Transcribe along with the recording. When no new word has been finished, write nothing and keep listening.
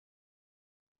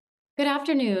Good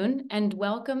afternoon, and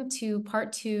welcome to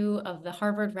part 2 of the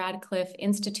Harvard Radcliffe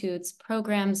Institute's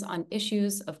programs on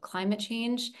issues of climate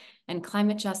change and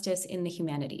climate justice in the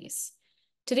humanities.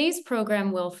 Today's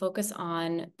program will focus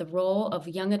on the role of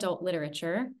young adult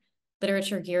literature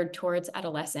geared towards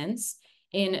adolescents,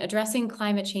 in addressing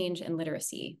climate change and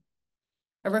literacy.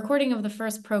 A recording of the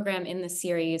first program in this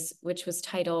series, which was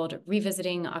titled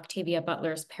Revisiting Octavia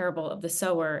Butler's Parable of the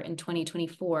Sower in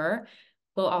 2024,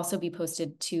 will also be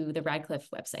posted to the Radcliffe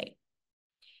website.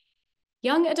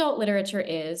 Young adult literature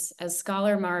is, as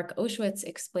scholar Mark Oshwitz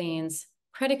explains,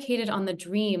 predicated on the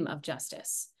dream of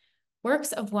justice.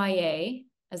 Works of YA,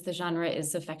 as the genre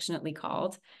is affectionately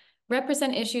called,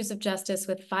 represent issues of justice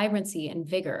with vibrancy and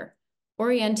vigor,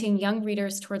 orienting young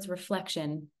readers towards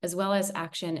reflection as well as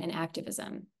action and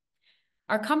activism.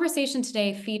 Our conversation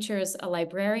today features a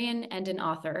librarian and an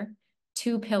author,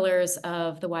 two pillars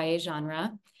of the YA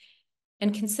genre,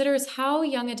 and considers how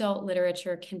young adult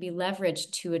literature can be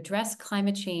leveraged to address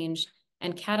climate change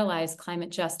and catalyze climate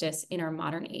justice in our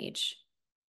modern age.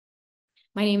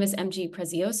 My name is MG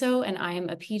Prezioso, and I am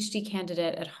a PhD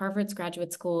candidate at Harvard's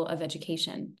Graduate School of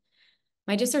Education.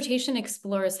 My dissertation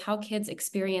explores how kids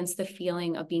experience the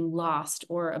feeling of being lost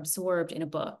or absorbed in a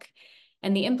book,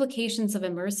 and the implications of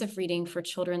immersive reading for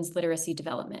children's literacy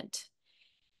development.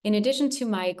 In addition to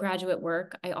my graduate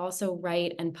work, I also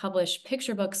write and publish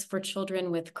picture books for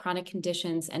children with chronic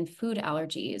conditions and food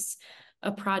allergies,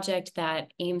 a project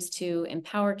that aims to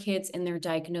empower kids in their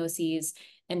diagnoses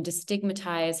and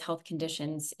destigmatize health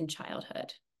conditions in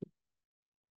childhood.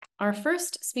 Our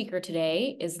first speaker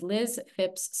today is Liz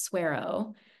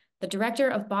Phipps-Soeiro, the director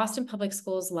of Boston Public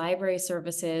Schools Library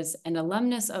Services and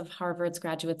alumnus of Harvard's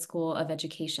Graduate School of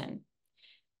Education.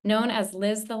 Known as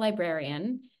Liz the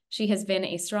Librarian, she has been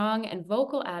a strong and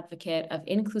vocal advocate of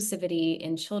inclusivity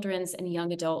in children's and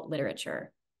young adult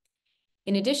literature.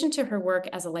 In addition to her work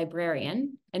as a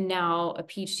librarian, and now a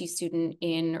PhD student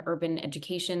in urban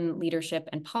education, leadership,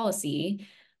 and policy,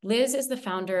 Liz is the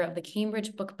founder of the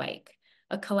Cambridge Book Bike,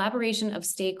 a collaboration of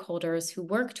stakeholders who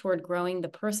work toward growing the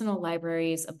personal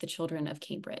libraries of the children of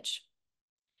Cambridge.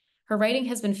 Her writing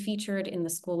has been featured in the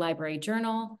School Library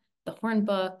Journal, the Horn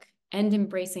Book, and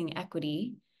Embracing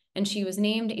Equity, and she was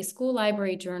named a School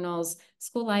Library Journal's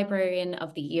School Librarian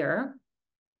of the Year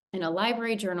and a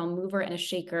Library Journal Mover and a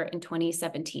Shaker in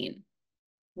 2017.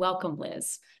 Welcome,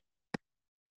 Liz.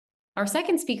 Our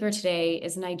second speaker today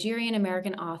is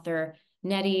Nigerian-American author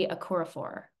Nnedi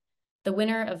Okorafor, the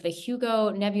winner of the Hugo,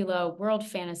 Nebula, World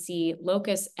Fantasy,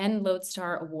 Locus, and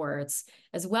Lodestar Awards,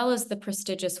 as well as the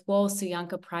prestigious Wole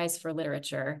Soyinka Prize for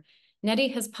Literature.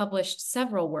 Nnedi has published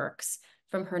several works,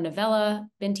 from her novella,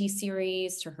 Binti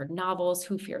series, to her novels,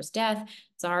 Who Fears Death,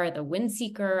 Zara the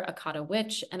Windseeker, Akata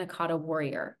Witch, and Akata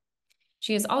Warrior.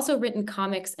 She has also written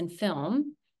comics and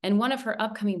film, and one of her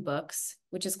upcoming books,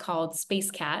 which is called Space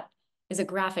Cat, is a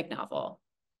graphic novel.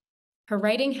 Her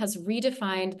writing has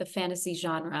redefined the fantasy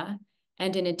genre,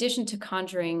 and in addition to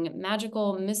conjuring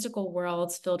magical, mystical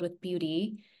worlds filled with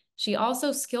beauty, she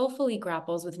also skillfully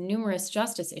grapples with numerous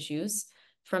justice issues,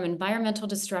 from environmental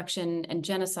destruction and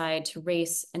genocide to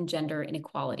race and gender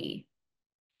inequality.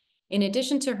 In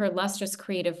addition to her lustrous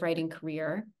creative writing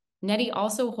career, Nnedi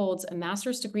also holds a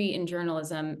master's degree in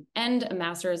journalism and a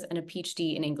master's and a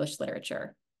PhD in English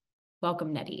literature.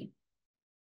 Welcome, Nnedi.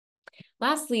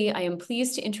 Lastly, I am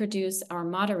pleased to introduce our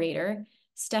moderator,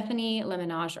 Stephanie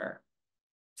Lemenager.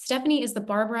 Stephanie is the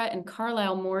Barbara and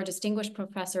Carlisle Moore Distinguished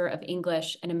Professor of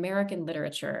English and American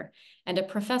Literature and a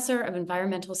Professor of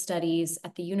Environmental Studies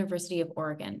at the University of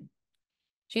Oregon.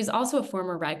 She is also a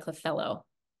former Radcliffe Fellow.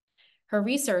 Her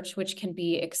research, which can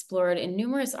be explored in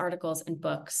numerous articles and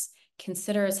books,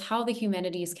 considers how the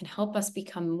humanities can help us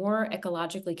become more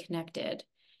ecologically connected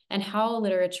and how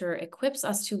literature equips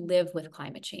us to live with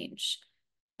climate change.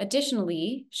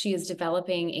 Additionally, she is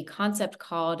developing a concept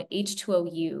called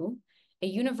H2OU, a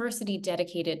university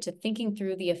dedicated to thinking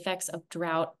through the effects of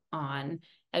drought on,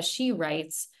 as she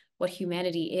writes, what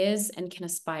humanity is and can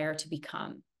aspire to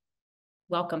become.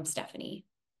 Welcome, Stephanie.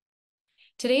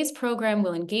 Today's program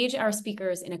will engage our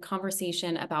speakers in a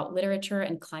conversation about literature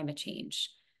and climate change.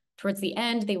 Towards the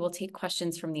end, they will take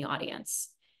questions from the audience.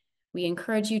 We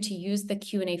encourage you to use the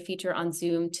Q&A feature on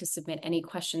Zoom to submit any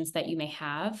questions that you may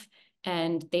have,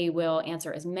 and they will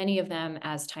answer as many of them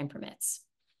as time permits.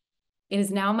 It is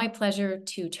now my pleasure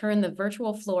to turn the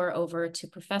virtual floor over to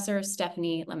Professor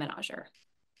Stephanie Lemenager.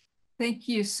 Thank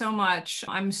you so much.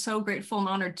 I'm so grateful and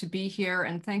honored to be here,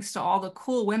 and thanks to all the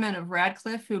cool women of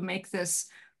Radcliffe who make this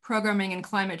programming in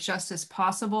climate justice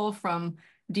possible, from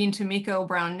Dean Tomiko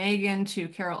Brown-Nagin to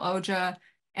Carol Oja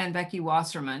and Becky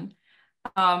Wasserman.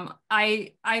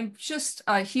 I'm just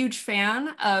a huge fan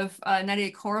of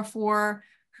Nnedi Okorafor,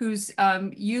 whose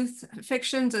youth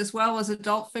fictions as well as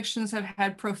adult fictions have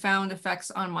had profound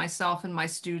effects on myself and my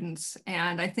students.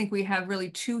 And I think we have really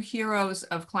two heroes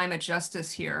of climate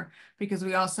justice here, because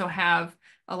we also have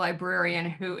a librarian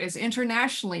who is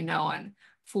internationally known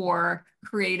for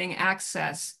creating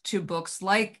access to books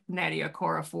like Nnedi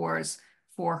Okorafor's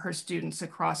for her students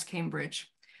across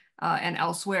Cambridge and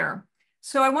elsewhere.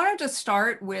 So I wanted to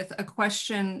start with a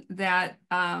question that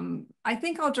I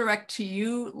think I'll direct to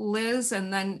you, Liz,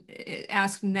 and then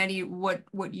ask Nnedi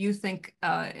what you think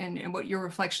and what your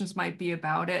reflections might be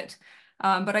about it.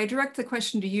 But I direct the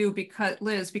question to you,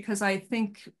 Liz, because I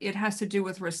think it has to do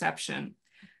with reception.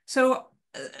 So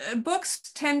books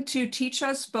tend to teach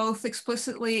us both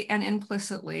explicitly and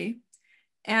implicitly.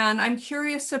 And I'm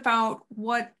curious about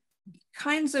what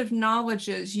kinds of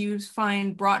knowledges you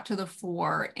find brought to the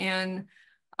fore in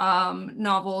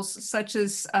novels such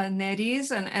as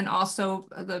Nnedi's and also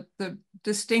the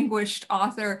distinguished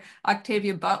author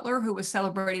Octavia Butler, who was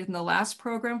celebrated in the last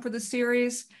program for the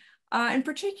series. And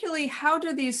particularly, how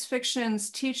do these fictions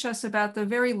teach us about the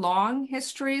very long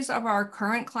histories of our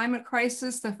current climate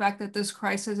crisis, the fact that this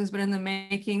crisis has been in the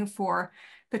making for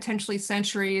potentially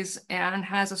centuries and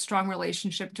has a strong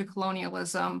relationship to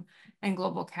colonialism and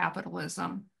global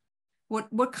capitalism?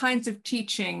 What kinds of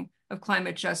teaching of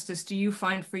climate justice do you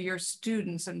find for your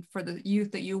students and for the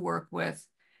youth that you work with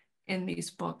in these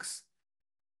books?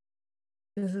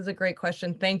 This is a great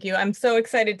question. Thank you. I'm so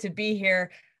excited to be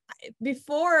here.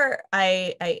 Before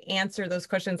I answer those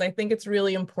questions, I think it's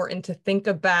really important to think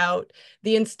about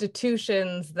the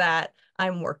institutions that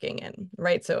I'm working in,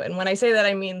 right? So, and when I say that,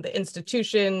 I mean the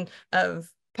institution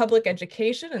of public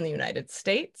education in the United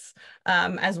States,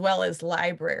 as well as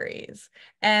libraries,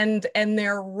 and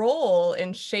their role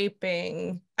in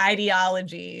shaping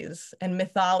ideologies and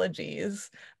mythologies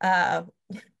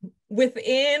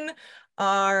within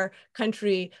our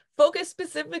country, focused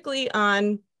specifically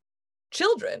on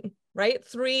children, right?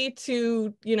 3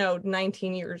 to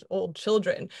 19 years old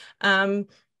children. And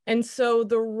so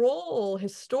the role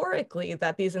historically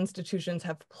that these institutions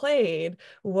have played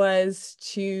was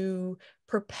to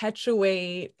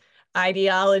perpetuate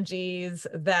ideologies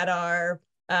that are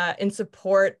in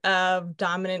support of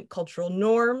dominant cultural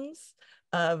norms,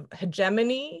 of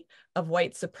hegemony, of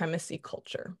white supremacy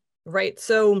culture, right?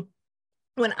 So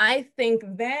when I think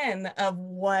then of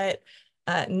what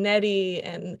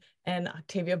Nnedi and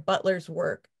Octavia Butler's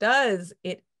work does,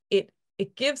 it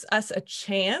gives us a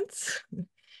chance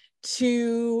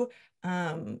to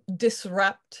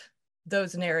disrupt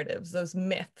those narratives, those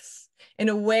myths, in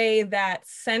a way that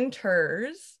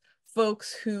centers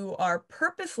folks who are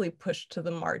purposely pushed to the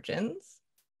margins,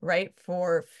 right,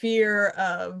 for fear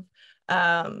of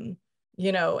ending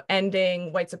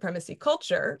white supremacy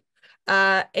culture,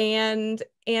 and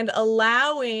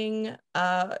allowing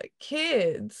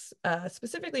kids,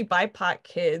 specifically BIPOC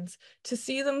kids, to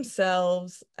see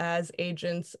themselves as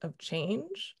agents of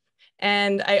change.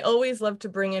 And I always love to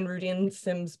bring in Rudine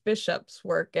Sims Bishop's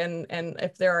work. And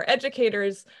if there are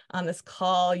educators on this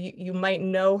call, you might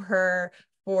know her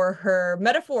for her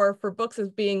metaphor for books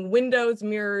as being windows,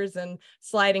 mirrors, and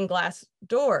sliding glass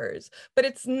doors. But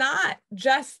it's not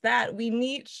just that.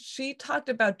 She talked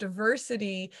about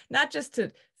diversity, not just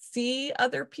to see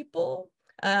other people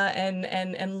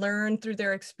and learn through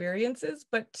their experiences,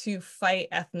 but to fight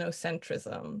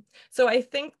ethnocentrism. So I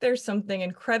think there's something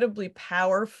incredibly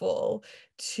powerful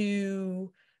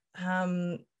to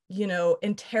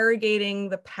interrogating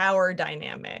the power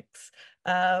dynamics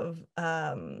of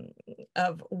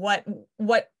what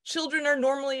children are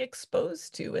normally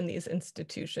exposed to in these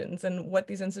institutions and what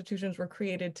these institutions were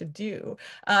created to do.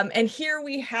 And here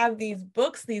we have these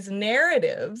books, these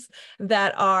narratives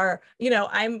that are,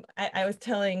 I was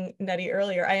telling Nnedi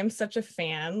earlier, I am such a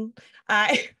fan.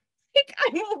 I'm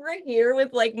over here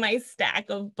with like my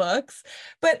stack of books,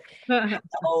 but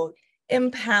how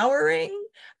empowering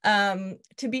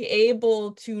to be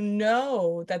able to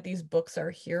know that these books are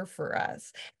here for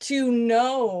us, to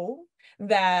know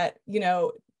that,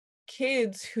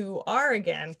 kids who are,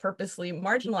 again, purposely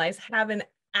marginalized have an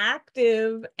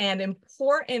active and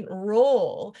important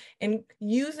role in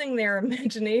using their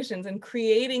imaginations and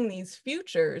creating these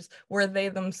futures where they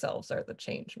themselves are the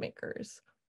change makers.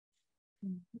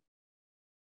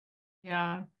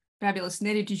 Yeah, fabulous.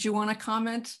 Nnedi, did you want to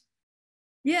comment?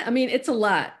 Yeah, I mean, it's a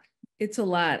lot. It's a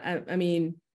lot. I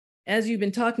mean, as you've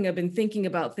been talking, I've been thinking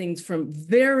about things from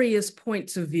various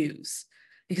points of views,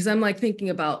 because I'm like thinking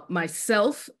about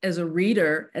myself as a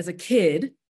reader, as a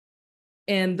kid,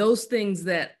 and those things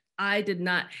that I did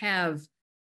not have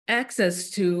access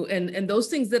to, and those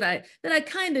things that I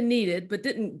kind of needed but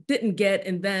didn't get,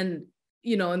 and then,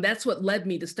 you know, and that's what led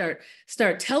me to start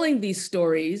telling these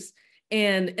stories,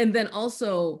 and then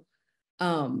also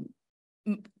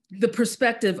the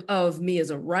perspective of me as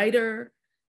a writer,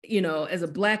 you know, as a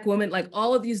Black woman, like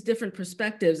all of these different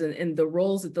perspectives and the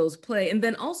roles that those play, and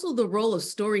then also the role of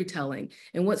storytelling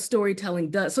and what storytelling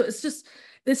does. So it's just,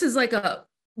 this is like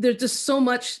there's just so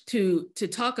much to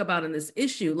talk about in this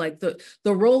issue, like the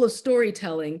role of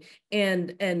storytelling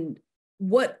and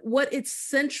what its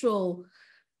central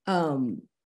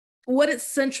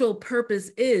purpose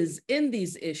is in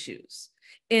these issues,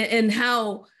 and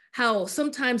how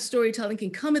sometimes storytelling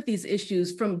can come at these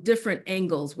issues from different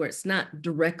angles, where it's not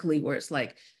directly, where it's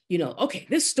like, you know, okay,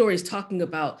 this story is talking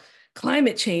about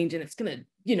climate change and it's there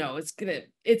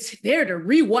to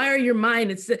rewire your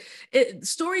mind.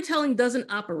 Storytelling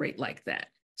doesn't operate like that.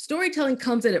 Storytelling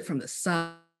comes at it from the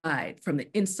side, from the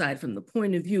inside, from the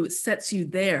point of view. It sets you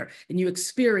there and you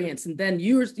experience, and then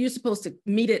you're supposed to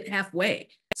meet it halfway.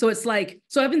 So it's like,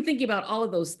 so I've been thinking about all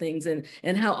of those things and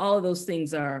how all of those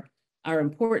things are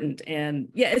important. And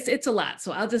yeah, it's a lot.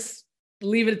 So I'll just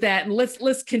leave it at that, and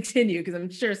let's continue, because I'm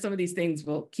sure some of these things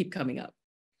will keep coming up.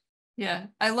 Yeah,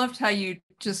 I loved how you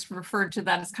just referred to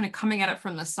that as kind of coming at it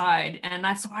from the side. And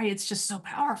that's why it's just so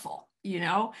powerful, you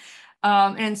know?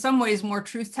 And in some ways, more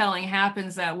truth-telling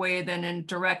happens that way than in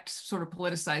direct sort of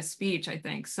politicized speech, I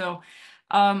think. So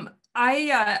I'm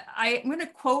going to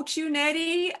quote you,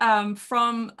 Nnedi,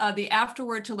 from the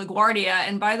afterword to LaGuardia.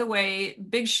 And by the way,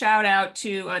 big shout out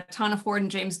to Tana Ford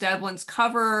and James Devlin's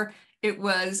cover. It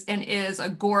was and is a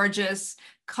gorgeous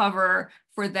cover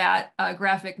for that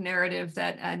graphic narrative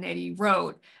that Nnedi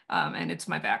wrote, and it's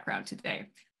my background today.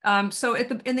 So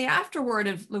in the afterword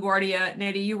of LaGuardia,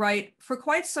 Nnedi, you write, "For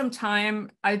quite some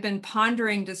time, I've been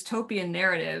pondering dystopian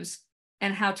narratives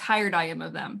and how tired I am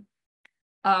of them.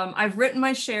 I've written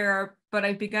my share, but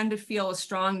I've begun to feel a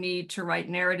strong need to write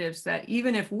narratives that,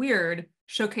 even if weird,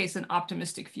 showcase an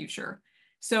optimistic future."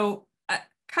 So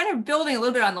kind of building a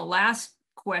little bit on the last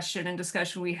question and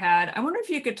discussion we had, I wonder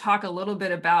if you could talk a little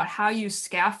bit about how you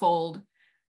scaffold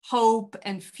hope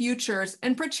and futures,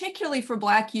 and particularly for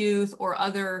Black youth or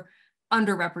other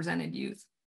underrepresented youth.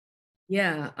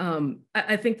 Yeah,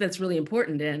 I think that's really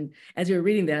important. And as you were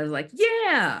reading that, I was like,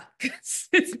 yeah,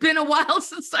 it's been a while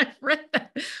since I've read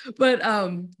that. But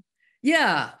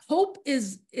yeah, hope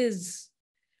is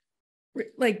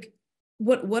like,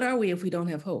 what are we if we don't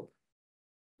have hope?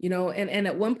 You know, and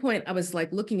at one point I was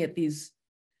like looking at these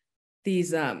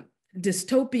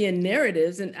dystopian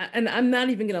narratives, and I'm not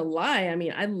even gonna lie, I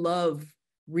mean, I love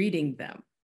reading them,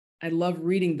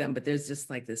 but there's just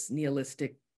like this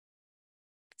nihilistic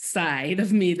side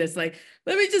of me that's like,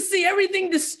 let me just see everything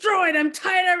destroyed, I'm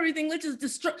tired of everything, let's just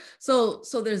destroy. So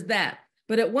there's that.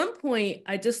 But at one point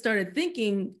I just started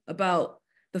thinking about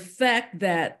the fact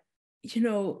that, you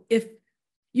know, if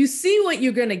you see what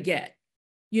you're gonna get,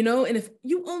 you know, and if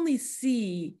you only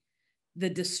see the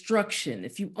destruction,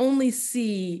 if you only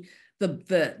see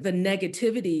the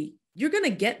negativity, you're going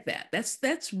to get that.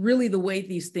 That's really the way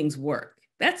these things work.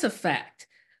 That's a fact.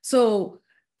 So,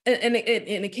 and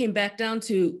it came back down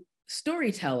to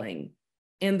storytelling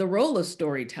and the role of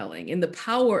storytelling and the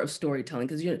power of storytelling.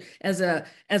 Because, you know, as a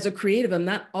creative, I'm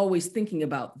not always thinking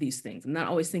about these things. I'm not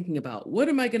always thinking about, what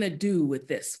am I going to do with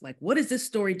this? Like, what is this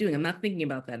story doing? I'm not thinking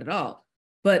about that at all.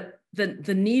 But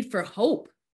the need for hope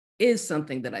is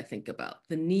something that I think about.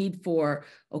 The need for,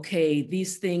 okay,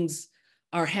 these things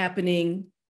are happening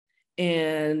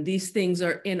and these things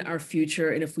are in our future.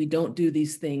 And if we don't do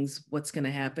these things, what's going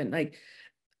to happen? Like,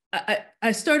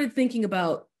 I started thinking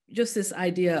about just this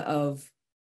idea of,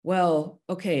 well,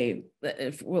 okay,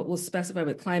 if we'll specify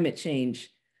with climate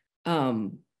change,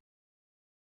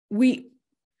 we're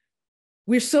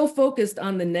so focused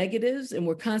on the negatives and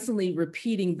we're constantly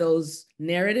repeating those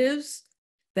narratives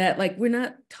that, like, we're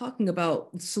not talking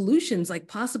about solutions, like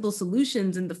possible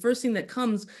solutions. And the first thing that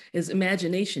comes is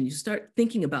imagination. You start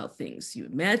thinking about things, you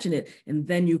imagine it, and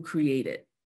then you create it.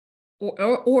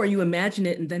 Or you imagine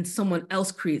it and then someone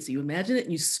else creates it. You imagine it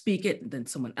and you speak it, and then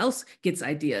someone else gets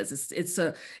ideas.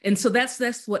 And so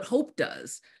that's what hope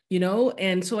does, you know?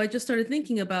 And so I just started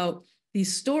thinking about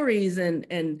these stories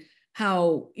and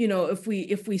how, you know, if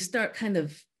we start kind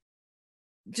of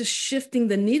just shifting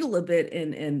the needle a bit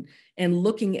and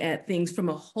looking at things from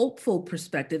a hopeful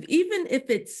perspective, even if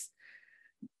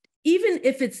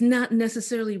it's not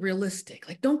necessarily realistic,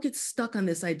 like, don't get stuck on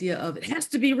this idea of it has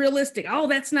to be realistic. Oh,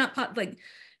 that's not like,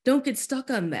 don't get stuck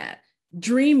on that.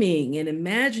 Dreaming and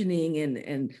imagining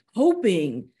and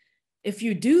hoping, if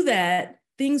you do that,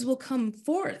 things will come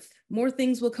forth. More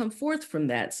things will come forth from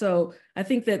that. So I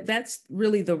think that that's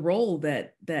really the role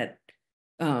that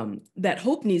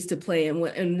hope needs to play.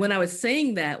 And when I was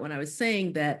saying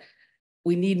that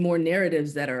we need more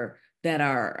narratives that are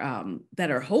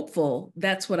hopeful,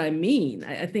 that's what I mean.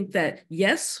 I think that,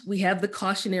 yes, we have the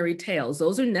cautionary tales.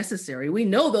 Those are necessary. We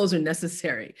know those are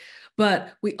necessary,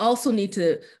 but we also need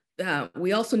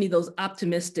those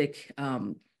optimistic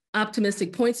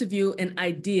points of view and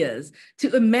ideas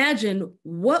to imagine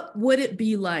what would it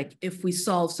be like if we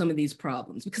solve some of these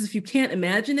problems. Because if you can't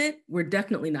imagine it, we're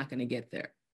definitely not going to get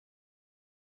there.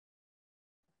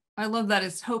 I love that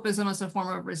it's hope is almost a form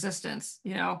of resistance,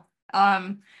 you know?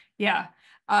 Yeah.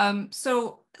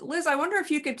 So Liz, I wonder if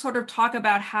you could sort of talk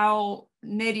about how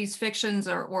Nnedi's fictions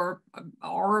or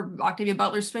Octavia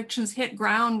Butler's fictions hit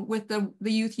ground with the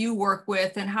youth you work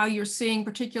with, and how you're seeing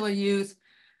particular youth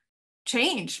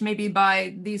change maybe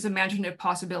by these imaginative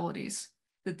possibilities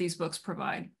that these books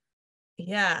provide.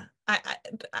 Yeah,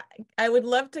 I would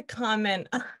love to comment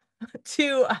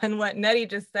too on what Nnedi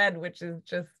just said, which is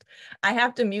just, I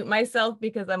have to mute myself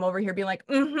because I'm over here being like,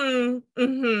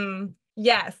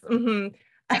 yes, so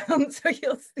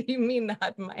you'll see me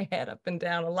nod my head up and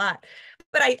down a lot.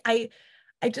 But I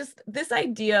just, this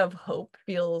idea of hope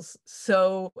feels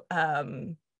so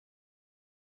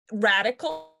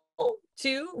radical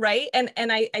too, right? And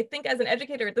I think as an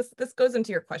educator, this goes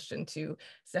into your question too,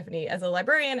 Stephanie. As a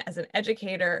librarian, as an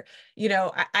educator, you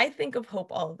know, I think of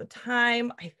hope all the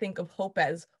time. I think of hope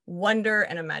as wonder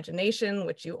and imagination,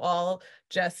 which you all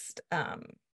just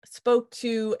spoke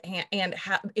to, and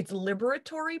its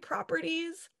liberatory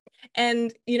properties.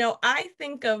 And, you know, I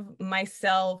think of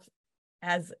myself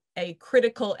as a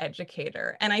critical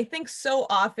educator. And I think so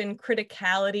often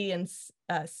criticality and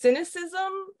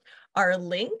cynicism are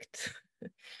linked.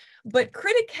 But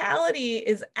criticality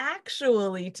is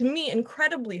actually, to me,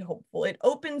 incredibly hopeful. It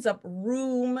opens up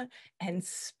room and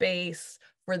space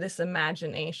for this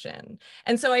imagination.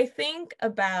 And so I think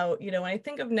about, you know, when I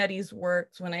think of Nnedi's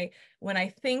works, when I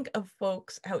think of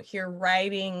folks out here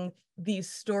writing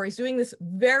these stories, doing this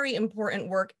very important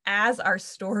work as our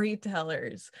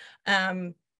storytellers,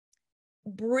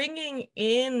 bringing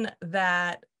in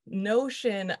that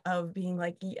notion of being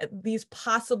like these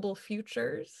possible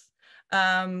futures,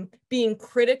 being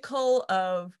critical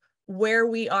of where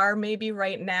we are maybe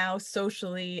right now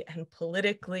socially and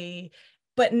politically,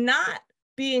 but not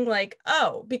being like,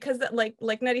 oh, because that, like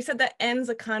Nnedi said, that ends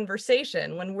a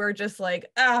conversation when we're just like,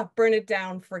 burn it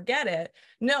down, forget it.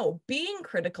 No, being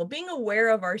critical, being aware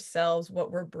of ourselves,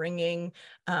 what we're bringing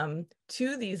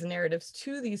to these narratives,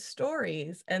 to these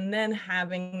stories, and then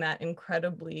having that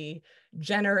incredibly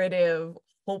generative,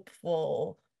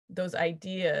 hopeful, those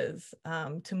ideas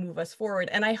to move us forward.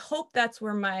 And I hope that's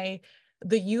where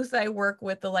the youth I work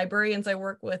with, the librarians I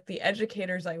work with, the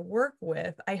educators I work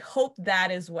with, I hope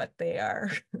that is what they are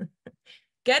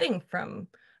getting from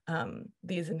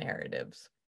these narratives.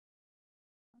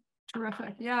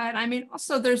 Terrific. Yeah. And I mean,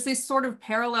 also there's these sort of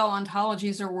parallel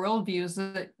ontologies or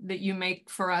worldviews that you make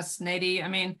for us, Nnedi. I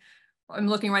mean, I'm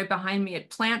looking right behind me at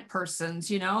plant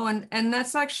persons, you know, and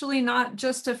that's actually not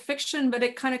just a fiction, but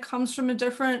it kind of comes from a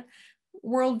different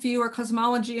worldview or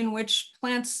cosmology in which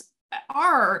plants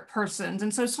are persons.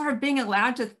 And so sort of being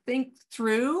allowed to think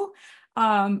through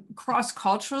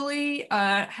cross-culturally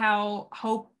how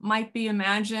hope might be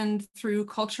imagined through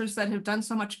cultures that have done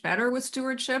so much better with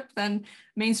stewardship than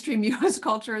mainstream US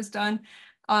culture has done.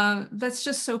 That's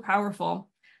just so powerful.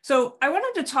 So I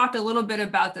wanted to talk a little bit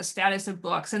about the status of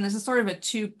books, and this is sort of a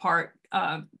two-part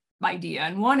idea.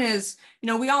 And one is, you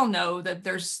know, we all know that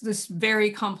there's this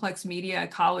very complex media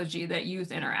ecology that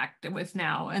youth interact with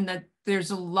now, and that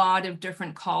there's a lot of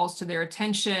different calls to their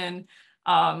attention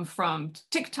from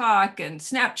TikTok and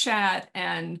Snapchat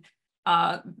and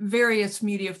various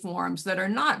media forms that are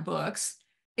not books,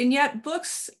 and yet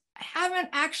books haven't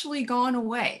actually gone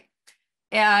away.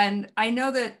 And I know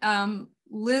that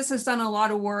Liz has done a lot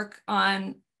of work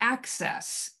on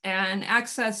access, and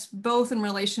access both in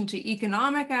relation to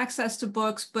economic access to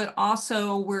books, but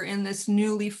also we're in this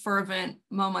newly fervent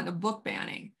moment of book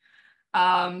banning.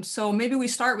 So maybe we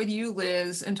start with you,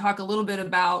 Liz, and talk a little bit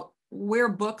about where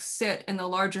books sit in the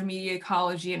larger media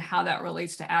ecology and how that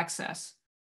relates to access.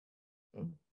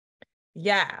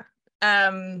 Yeah.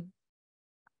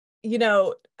 You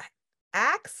know,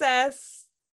 access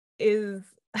is,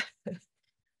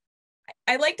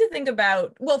 I like to think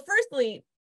about, well, firstly,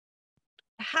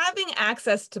 having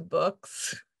access to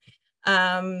books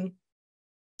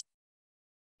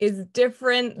is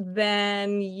different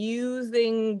than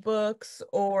using books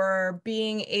or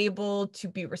being able to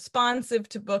be responsive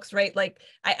to books, right? Like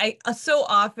I so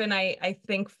often I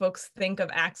think folks think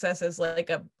of access as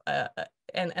like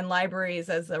and libraries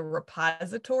as a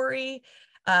repository,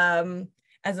 as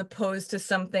opposed to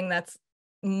something that's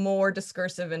more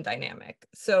discursive and dynamic.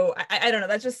 So I don't know,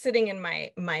 that's just sitting in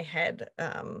my head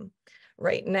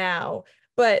right now.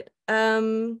 But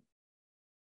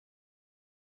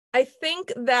I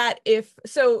think that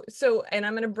and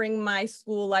I'm going to bring my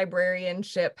school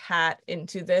librarianship hat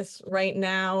into this right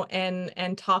now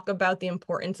and talk about the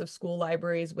importance of school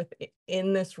libraries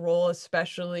within this role,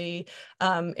 especially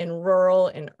in rural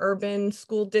and urban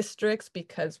school districts,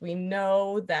 because we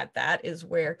know that that is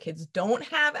where kids don't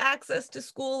have access to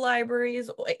school libraries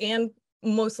and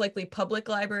most likely public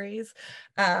libraries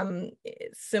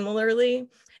similarly,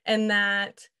 and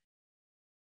that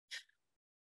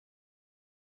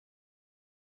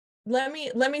let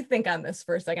me think on this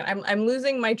for a second. I'm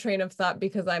losing my train of thought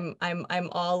because I'm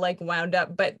all like wound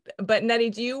up. But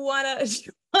Nnedi, do you wanna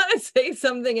say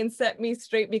something and set me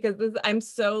straight, because I'm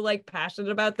so like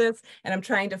passionate about this and I'm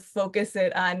trying to focus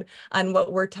it on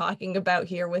what we're talking about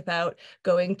here without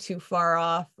going too far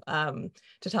off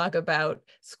to talk about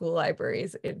school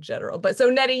libraries in general. But so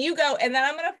Nnedi, you go, and then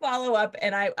I'm gonna follow up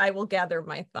and I will gather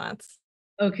my thoughts.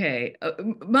 Okay,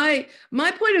 my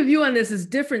point of view on this is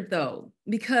different though,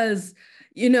 because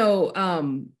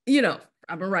I'm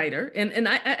a writer, and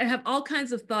I have all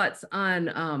kinds of thoughts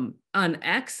on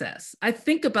access. I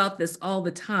think about this all the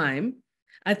time.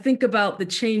 I think about the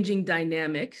changing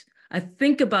dynamics. I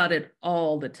think about it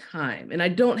all the time, and I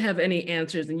don't have any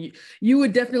answers. And you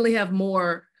would definitely have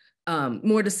more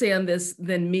to say on this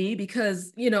than me,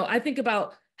 because I think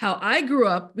about how I grew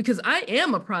up, because I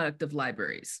am a product of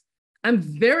libraries. I'm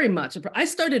very much, I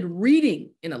started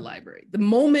reading in a library. The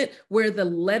moment where the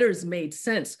letters made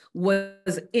sense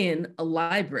was in a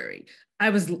library.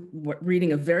 I was reading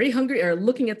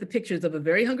looking at the pictures of a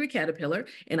very hungry caterpillar,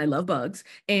 and I love bugs.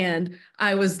 And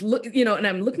I was, and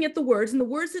I'm looking at the words, and the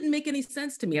words didn't make any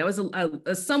sense to me. I was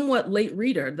a somewhat late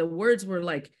reader. The words were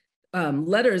like,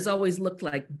 letters always looked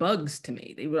like bugs to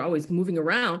me. They were always moving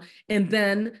around. And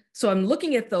then, so I'm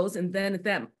looking at those, and then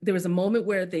there was a moment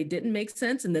where they didn't make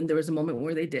sense, and then there was a moment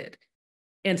where they did.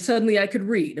 And suddenly I could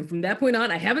read. And from that point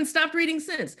on, I haven't stopped reading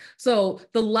since. So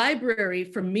the library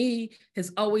for me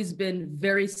has always been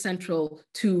very central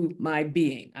to my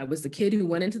being. I was the kid who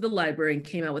went into the library and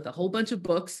came out with a whole bunch of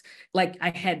books. Like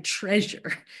I had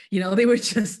treasure, they were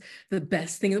just the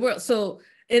best thing in the world. So,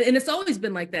 and it's always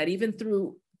been like that, even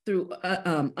through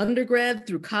undergrad,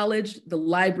 through college, the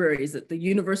libraries at the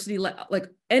university, like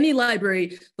any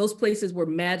library, those places were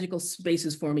magical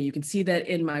spaces for me. You can see that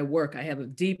in my work. I have a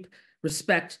deep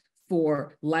respect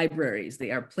for libraries.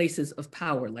 They are places of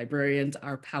power. Librarians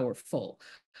are powerful.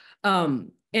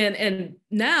 And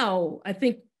now I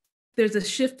think there's a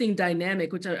shifting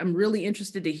dynamic, which I'm really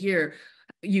interested to hear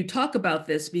you talk about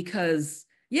this, because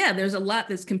yeah, there's a lot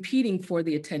that's competing for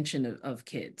the attention of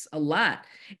kids, a lot.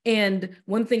 And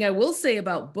one thing I will say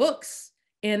about books,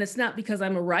 and it's not because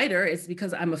I'm a writer, it's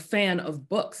because I'm a fan of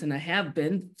books, and I have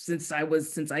been since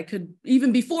I could,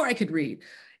 even before I could read,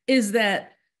 is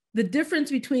that the difference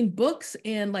between books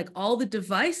and like all the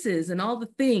devices and all the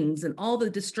things and all the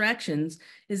distractions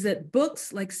is that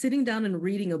books, like sitting down and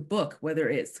reading a book, whether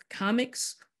it's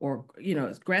comics or,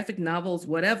 graphic novels,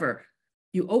 whatever,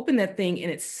 you open that thing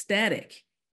and it's static.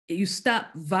 You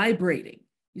stop vibrating.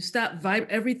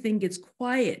 Everything gets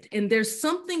quiet. And there's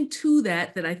something to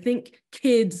that I think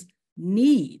kids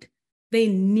need. They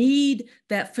need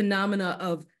that phenomena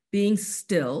of being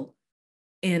still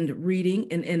and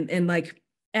reading and like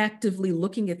actively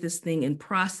looking at this thing and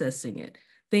processing it.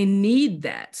 They need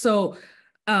that. So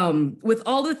with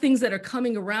all the things that are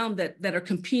coming around that are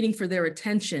competing for their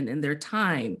attention and their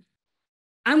time,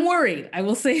 I'm worried. I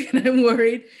will say that I'm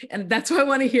worried. And that's why I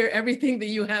want to hear everything that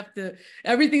you have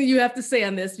to say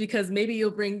on this, because maybe you'll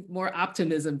bring more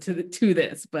optimism to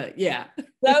this. But yeah.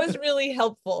 That was really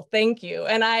helpful. Thank you.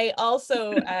 And I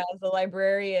also, as a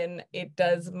librarian, it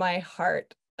does my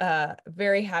heart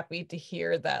very happy to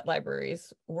hear that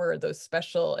libraries were those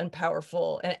special and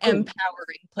powerful and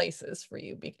empowering places for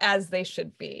you, as they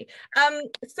should be.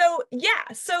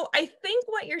 So I think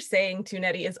what you're saying to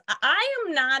Nnedi is I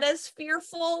am not as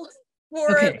fearful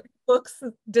for books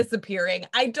disappearing.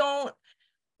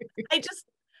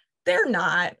 They're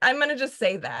not. I'm going to just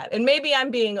say that. And maybe I'm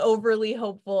being overly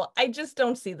hopeful. I just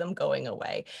don't see them going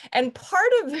away. And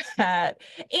part of that,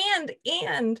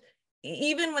 and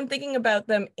even when thinking about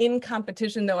them in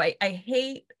competition, though, I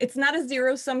hate, it's not a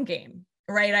zero-sum game,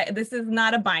 right? This is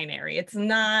not a binary. It's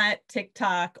not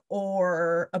TikTok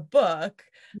or a book.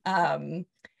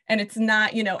 And it's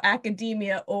not, you know,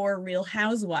 academia or Real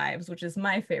Housewives, which is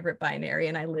my favorite binary,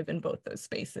 and I live in both those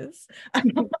spaces.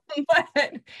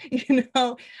 But, you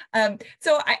know,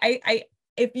 so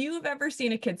if you've ever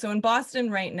seen a kid, so in Boston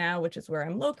right now, which is where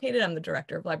I'm located, I'm the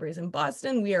director of libraries in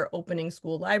Boston. We are opening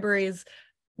school libraries.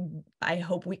 I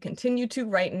hope we continue to.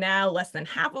 Right now, less than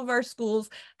half of our schools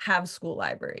have school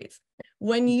libraries.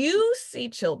 When you see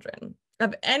children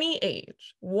of any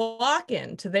age walk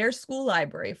into their school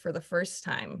library for the first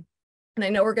time, and I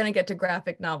know we're going to get to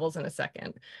graphic novels in a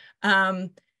second,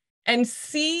 and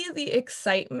see the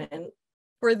excitement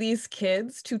for these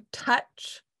kids to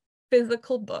touch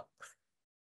physical books,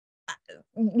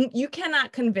 you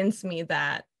cannot convince me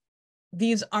that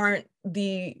these aren't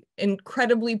the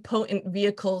incredibly potent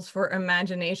vehicles for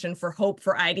imagination, for hope,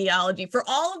 for ideology, for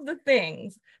all of the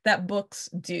things that books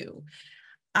do.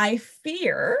 I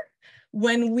fear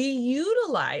when we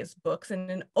utilize books in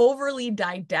an overly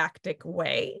didactic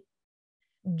way,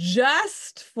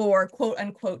 just for quote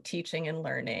unquote teaching and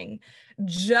learning,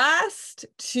 just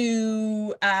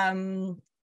to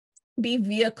be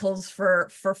vehicles for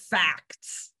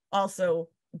facts, also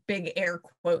big air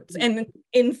quotes, and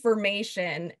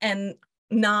information and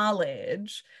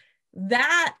knowledge,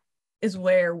 that is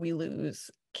where we lose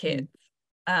kids.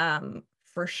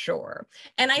 For sure.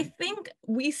 And I think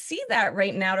we see that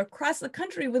right now across the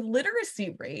country with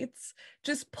literacy rates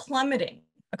just plummeting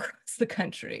across the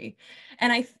country.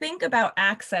 And I think about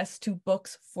access to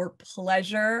books for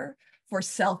pleasure, for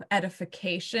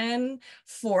self-edification,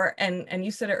 for, and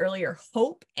you said it earlier,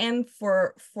 hope, and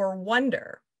for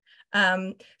wonder.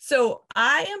 So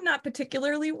I am not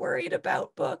particularly worried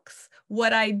about books.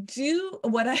 What I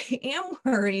am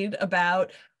worried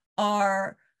about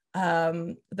are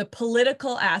the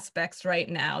political aspects right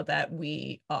now that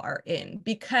we are in,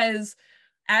 because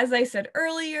as I said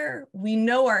earlier, we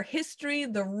know our history,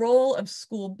 the role of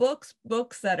school books,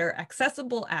 books that are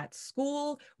accessible at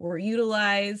school were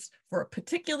utilized for a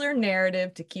particular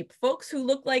narrative to keep folks who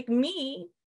look like me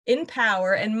in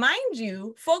power. And mind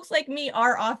you, folks like me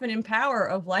are often in power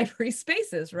of library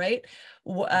spaces, right?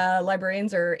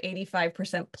 Librarians are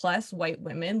 85% plus white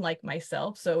women like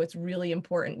myself. So it's really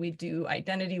important we do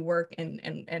identity work and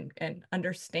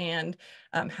understand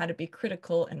how to be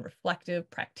critical and reflective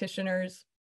practitioners.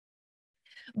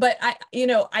 But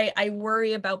I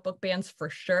worry about book bans for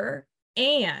sure.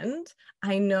 And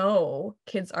I know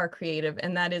kids are creative,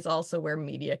 and that is also where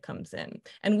media comes in.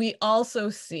 And we also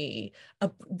see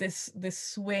this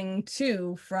swing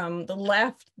too from the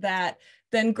left that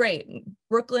then great,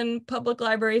 Brooklyn Public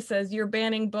Library says you're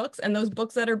banning books, and those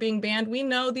books that are being banned, we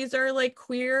know these are like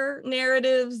queer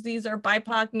narratives, these are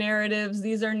BIPOC narratives,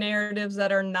 these are narratives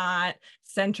that are not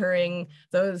centering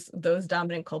those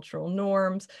dominant cultural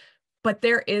norms. But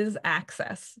there is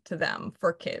access to them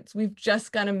for kids. We've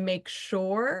just got to make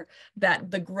sure that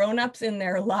the grown-ups in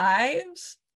their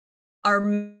lives are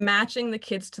matching the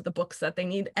kids to the books that they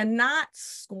need and not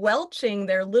squelching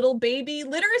their little baby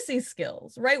literacy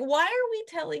skills, right? Why are we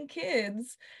telling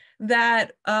kids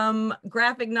that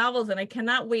graphic novels, and I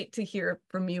cannot wait to hear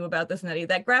from you about this, Nnedi,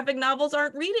 that graphic novels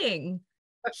aren't reading?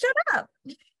 Shut up.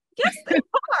 Yes, they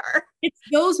are. It's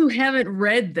those who haven't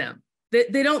read them.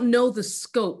 They don't know the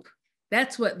scope.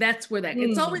 That's where that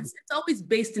it's always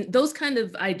based in, those kind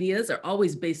of ideas are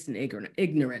always based in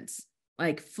ignorance,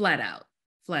 like flat out.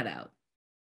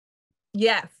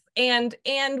 Yes. And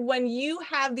when you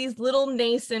have these little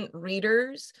nascent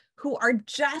readers who are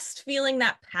just feeling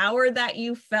that power that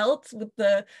you felt with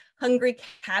the hungry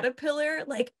caterpillar,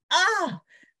 like,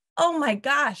 oh my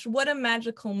gosh, what a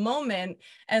magical moment.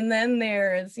 And then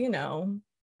there's,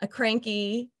 a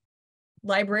cranky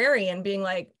librarian being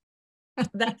like,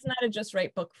 that's not a just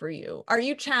right book for you. Are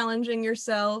you challenging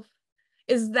yourself?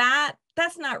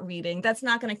 That's not reading. That's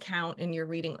not going to count in your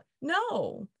reading.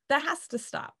 No, that has to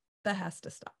stop. That has to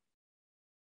stop.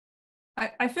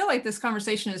 I feel like this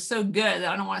conversation is so good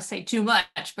that I don't want to say too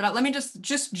much, but let me just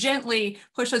gently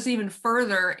push us even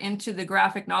further into the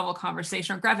graphic novel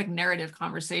conversation or graphic narrative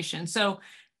conversation. So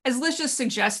as Liz just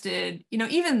suggested,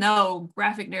 even though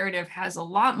graphic narrative has a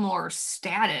lot more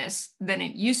status than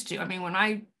it used to. I mean, when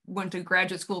I went to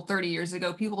graduate school 30 years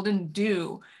ago, people didn't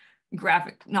do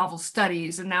graphic novel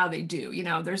studies, and now they do.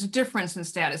 There's a difference in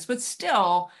status, but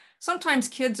still, sometimes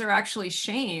kids are actually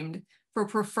shamed for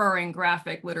preferring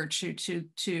graphic literature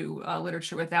to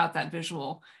literature without that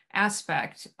visual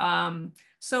aspect.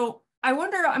 So I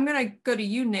wonder, I'm going to go to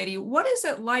you, Nnedi. What is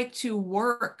it like to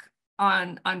work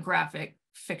on graphic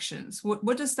fictions?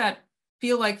 What does that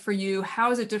feel like for you?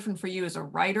 How is it different for you as a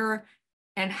writer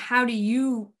And how do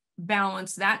you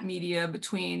balance that media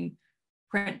between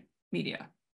print media?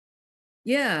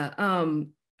 Yeah.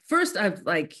 First,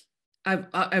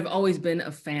 I've always been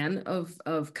a fan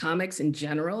of comics in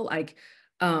general. Like,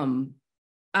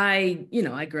 I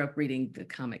grew up reading the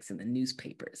comics in the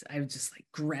newspapers. I would just like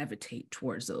gravitate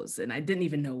towards those. And I didn't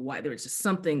even know why. There was just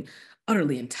something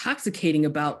utterly intoxicating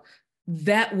about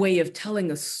that way of telling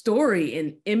a story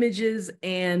in images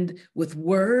and with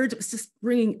words. It was just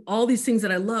bringing all these things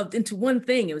that I loved into one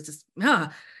thing. It was just,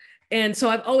 And so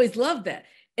I've always loved that.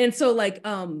 And so like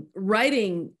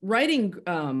writing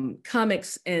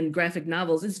comics and graphic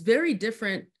novels is very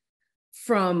different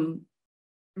from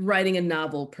writing a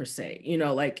novel per se.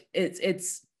 Like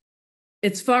it's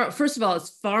far, first of all, it's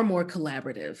far more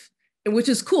collaborative, which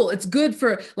is cool. It's good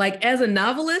for, like, as a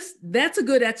novelist, that's a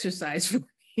good exercise for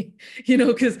me,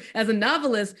 because as a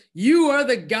novelist, you are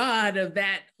the god of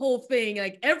that whole thing.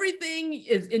 Like everything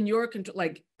is in your control,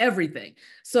 like everything.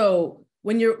 So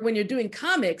when you're doing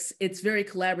comics, it's very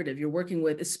collaborative. You're working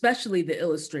with, especially the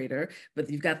illustrator, but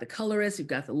you've got the colorist, you've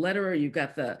got the letterer, you've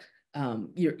got the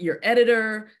your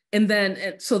editor, and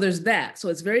so there's that. So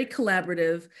it's very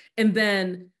collaborative. And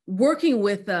then working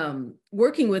with,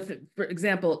 for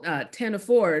example, Tana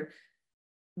Ford,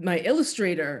 my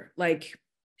illustrator, like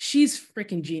she's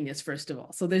freaking genius, first of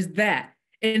all. So there's that.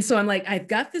 And so I'm like, I've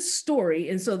got this story.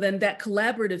 And so then that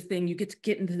collaborative thing, you get to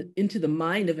get into the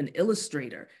mind of an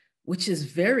illustrator, which is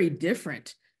very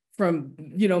different from,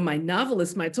 my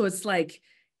novelist mind. So it's like,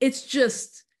 it's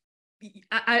just,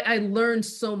 I learned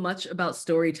so much about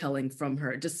storytelling from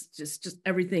her. Just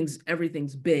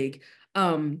everything's big.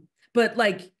 But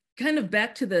like kind of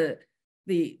back to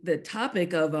the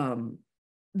topic of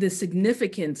the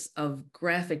significance of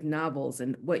graphic novels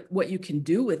and what you can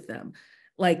do with them.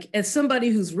 Like, as somebody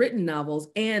who's written novels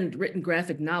and written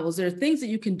graphic novels, there are things that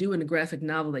you can do in a graphic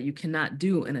novel that you cannot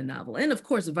do in a novel, and of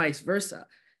course vice versa.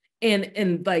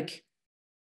 And like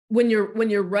when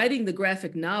you're writing the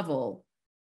graphic novel,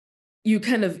 you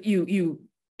kind of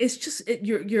it's just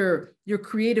your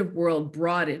creative world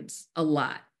broadens a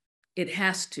lot. It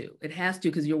has to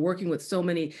because you're working with so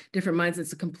many different minds.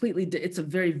 It's a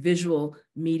very visual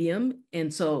medium,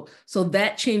 and so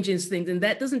that changes things, and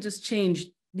that doesn't just change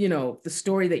the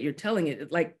story that you're telling.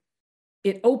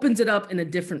 It opens it up in a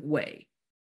different way,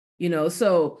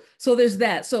 so there's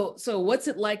that. So what's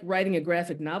it like writing a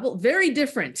graphic novel? Very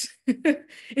different.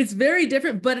 It's very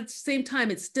different, but at the same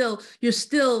time, you're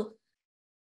still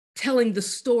telling the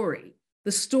story.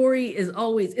 The story is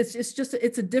always,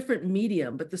 it's a different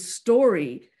medium, but the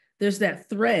story, there's that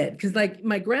thread. Because like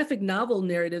my graphic novel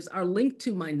narratives are linked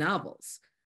to my novels,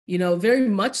 very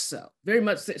much so.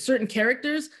 Certain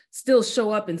characters still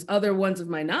show up in other ones of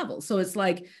my novels. So it's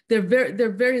like, they're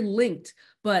very linked,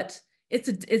 but it's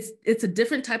a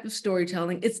different type of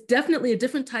storytelling. It's definitely a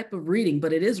different type of reading,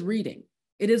 but it is reading.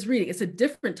 It's a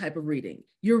different type of reading.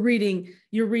 You're reading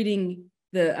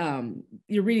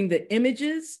the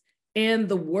images and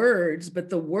the words, but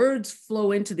the words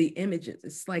flow into the images.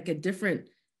 It's like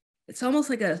it's almost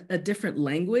like a different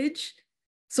language.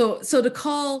 So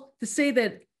to say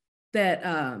that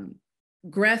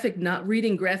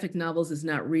reading graphic novels is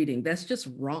not reading, that's just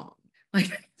wrong.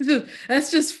 Like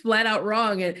that's just flat out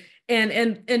wrong.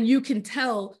 And you can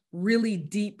tell really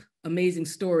deep, amazing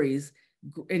stories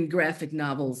in graphic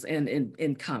novels and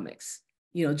in comics.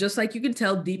 Just like you can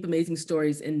tell deep, amazing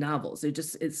stories in novels.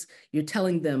 You're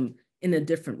telling them in a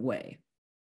different way.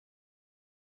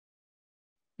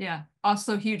 Yeah,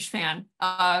 also huge fan.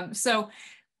 So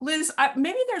Liz,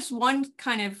 maybe there's one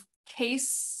kind of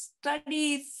case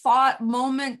study, thought,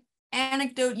 moment,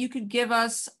 anecdote you could give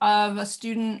us of a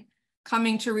student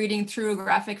coming to reading through a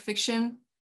graphic fiction.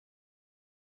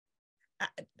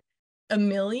 A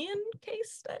million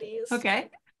case studies. Okay.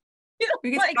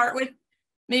 We can start with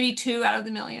maybe 2 out of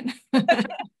the million.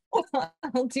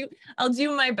 I'll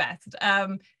do my best.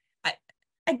 I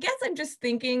guess I'm just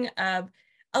thinking of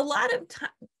a lot of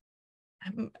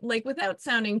time, like without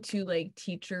sounding too like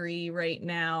teachery right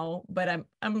now, but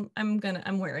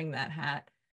I'm wearing that hat.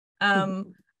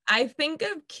 I think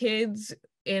of kids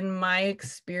in my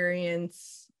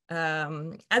experience as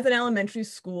an elementary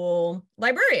school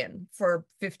librarian for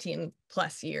 15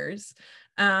 plus years.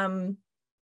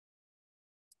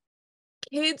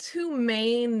 Kids who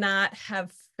may not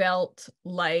have felt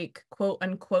like quote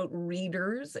unquote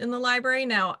readers in the library.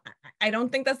 Now, I don't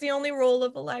think that's the only role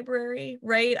of a library,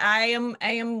 right? I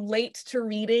am late to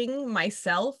reading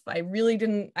myself. I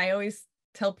always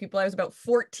tell people I was about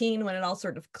 14 when it all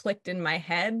sort of clicked in my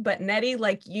head. But Nnedi,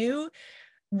 like you,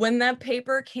 when that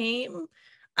paper came,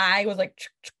 I was like,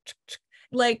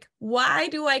 like, why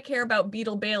do I care about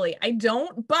Beetle Bailey? I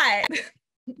don't, but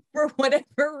for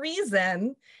whatever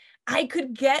reason, I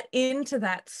could get into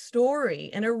that story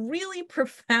in a really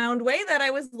profound way that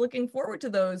I was looking forward to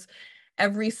those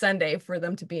every Sunday for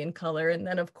them to be in color. And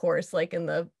then, of course, like in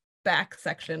the back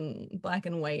section, black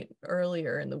and white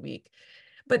earlier in the week.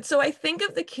 But so I think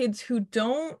of the kids who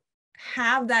don't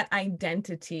have that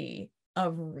identity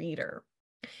of reader.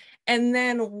 And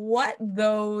then what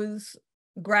those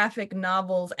graphic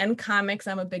novels and comics,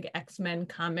 I'm a big X-Men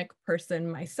comic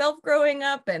person myself growing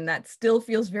up, and that still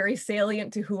feels very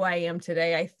salient to who I am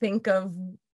today. I think of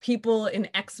people in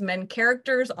X-Men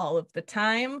characters all of the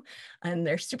time and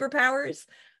their superpowers.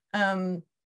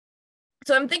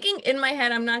 So I'm thinking in my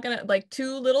head, I'm not gonna, like,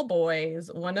 two little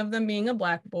boys, one of them being a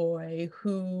Black boy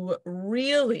who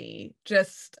really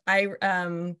just,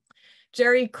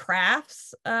 Jerry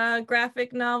Craft's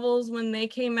graphic novels when they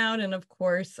came out, and of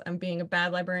course, I'm being a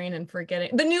bad librarian and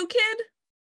forgetting, The New Kid?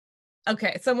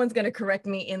 Okay, someone's gonna correct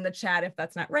me in the chat if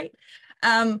that's not right.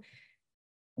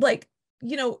 Like,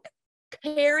 you know,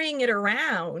 carrying it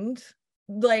around,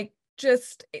 like,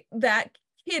 just that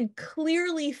kid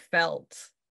clearly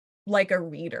felt like a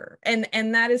reader, and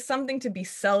that is something to be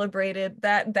celebrated.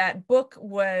 That book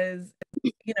was,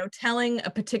 you know, telling a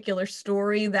particular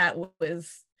story that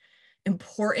was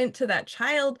important to that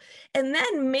child, and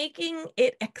then making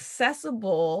it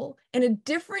accessible in a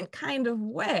different kind of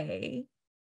way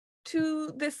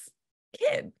to this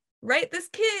kid, right? This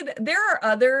kid, there are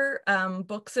other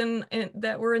books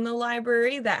that were in the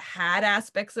library that had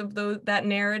aspects of that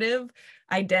narrative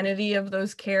identity of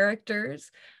those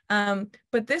characters.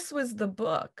 But this was the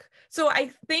book. So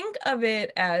I think of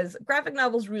it as graphic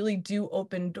novels really do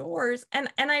open doors. And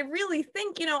I really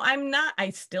think, you know,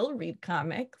 I still read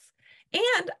comics,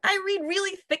 and I read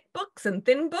really thick books and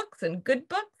thin books and good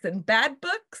books and bad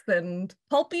books and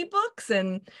pulpy books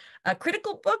and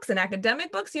critical books and academic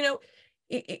books. You know,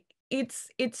 it's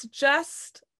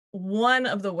just one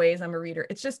of the ways I'm a reader.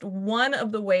 It's just one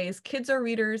of the ways kids are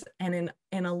readers. And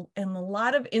in a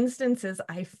lot of instances,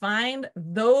 I find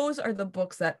those are the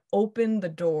books that open the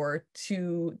door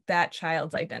to that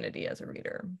child's identity as a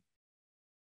reader.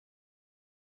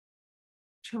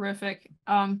 Terrific.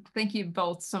 Thank you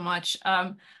both so much.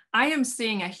 I am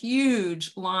seeing a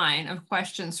huge line of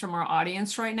questions from our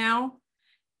audience right now.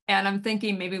 And I'm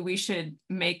thinking maybe we should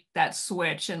make that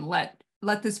switch and let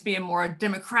this be a more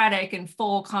democratic and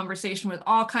full conversation with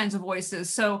all kinds of voices.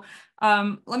 So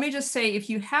let me just say, if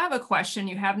you have a question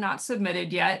you have not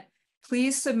submitted yet,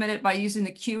 please submit it by using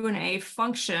the Q&A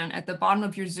function at the bottom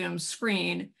of your Zoom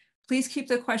screen. Please keep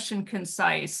the question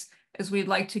concise, as we'd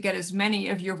like to get as many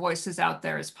of your voices out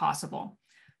there as possible.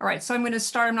 All right, so I'm going to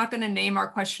start. I'm not going to name our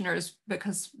questioners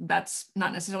because that's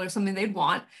not necessarily something they'd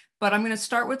want, but I'm going to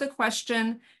start with a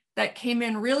question that came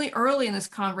in really early in this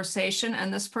conversation,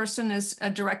 and this person is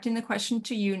directing the question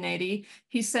to you, Nnedi.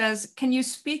 He says, can you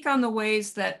speak on the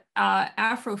ways that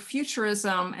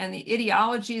Afrofuturism and the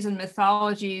ideologies and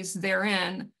mythologies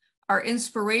therein are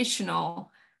inspirational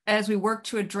as we work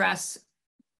to address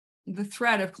the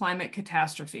threat of climate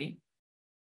catastrophe?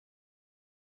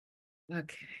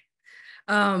 Okay.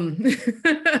 All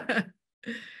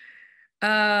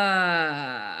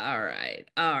right.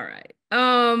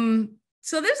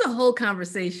 So there's a whole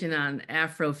conversation on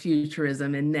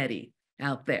Afrofuturism and Nnedi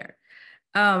out there.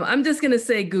 I'm just going to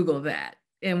say Google that,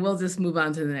 and we'll just move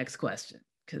on to the next question,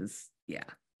 because, yeah.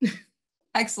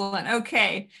 Excellent.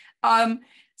 Okay.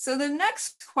 So the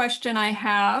next question I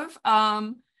have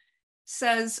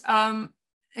says,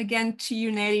 again to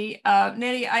you, Nnedi.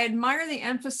 Nnedi, I admire the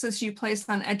emphasis you place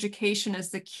on education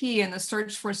as the key in the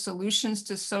search for solutions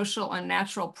to social and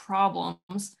natural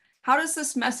problems. How does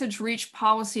this message reach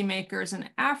policymakers in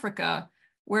Africa,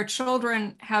 where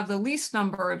children have the least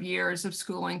number of years of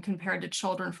schooling compared to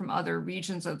children from other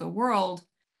regions of the world,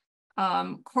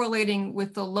 correlating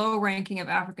with the low ranking of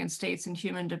African states in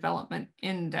Human Development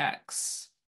Index?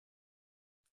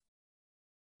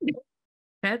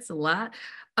 That's a lot.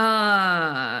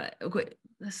 Wait,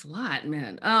 that's a lot,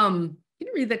 man. Can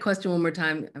you read that question one more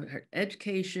time? I heard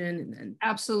education and then.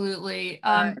 Absolutely.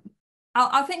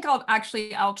 I think I'll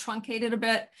truncate it a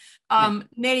bit.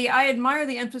 Nnedi, I admire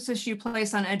the emphasis you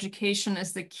place on education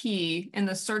as the key in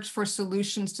the search for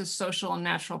solutions to social and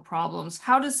natural problems.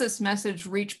 How does this message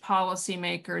reach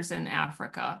policymakers in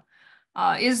Africa?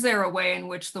 Is there a way in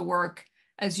which the work,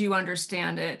 as you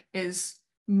understand it, is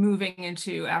moving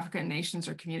into African nations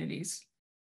or communities?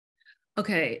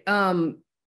 Okay.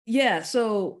 Yeah.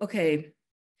 So, okay.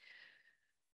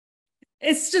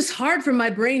 It's just hard for my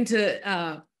brain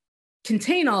to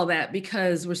contain all that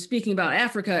because we're speaking about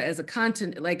Africa as a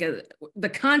continent, like the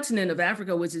continent of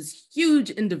Africa, which is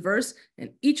huge and diverse,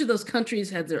 and each of those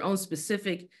countries have their own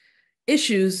specific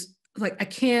issues. Like, I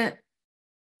can't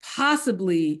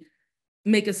possibly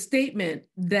make a statement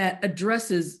that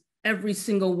addresses every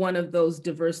single one of those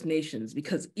diverse nations,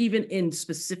 because even in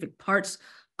specific parts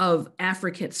of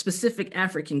specific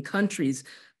African countries,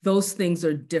 those things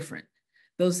are different.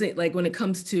 Those things, like when it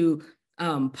comes to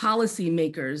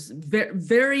policymakers,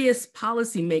 various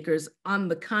policymakers on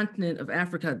the continent of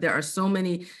Africa, there are so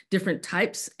many different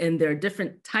types, and there are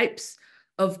different types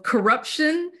of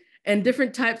corruption and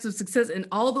different types of success, and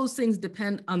all those things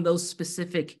depend on those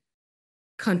specific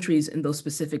countries and those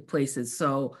specific places.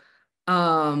 So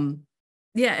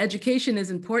yeah, education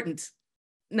is important.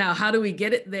 Now, how do we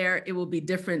get it there? It will be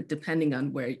different depending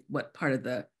on what part of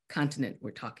the continent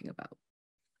we're talking about.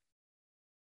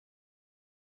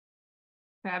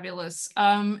 Fabulous.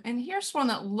 And here's one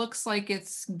that looks like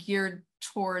it's geared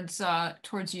towards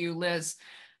you, Liz.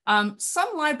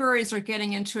 Some libraries are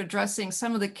getting into addressing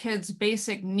some of the kids'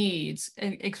 basic needs.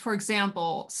 For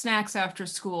example, snacks after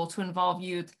school to involve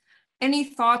youth. Any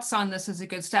thoughts on this as a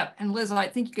good step? And Liz, I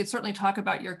think you could certainly talk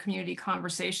about your community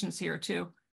conversations here too.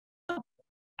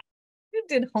 You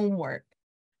did homework,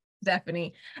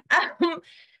 Stephanie.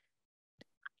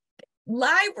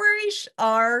 Libraries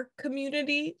are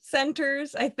community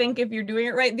centers, I think, if you're doing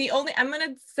it right. I'm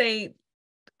going to say,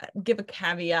 give a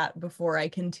caveat before I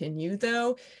continue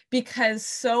though, because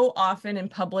so often in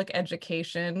public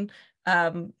education,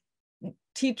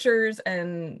 teachers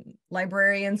and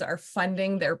librarians are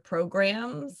funding their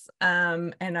programs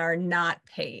and are not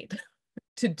paid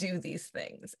to do these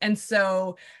things. And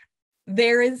so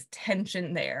there is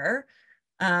tension there.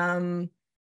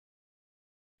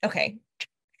 Okay.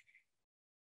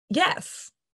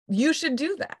 Yes, you should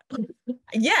do that.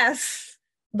 Yes,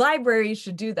 libraries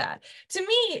should do that. To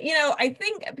me, I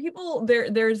think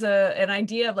there's an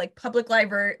idea of like public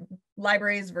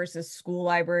libraries versus school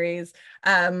libraries.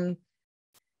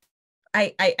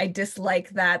 I dislike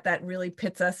that. That really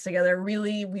pits us together.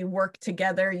 Really, we work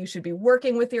together. You should be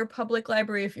working with your public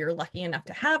library if you're lucky enough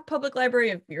to have public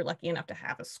library. If you're lucky enough to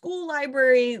have a school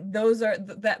library, those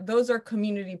are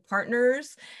community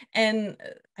partners. And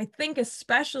I think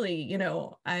especially,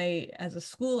 as a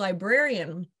school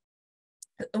librarian,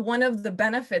 one of the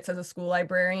benefits as a school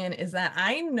librarian is that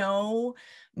I know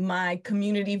my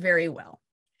community very well.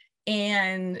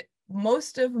 And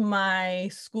most of my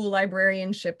school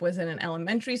librarianship was in an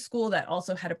elementary school that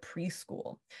also had a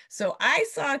preschool. So I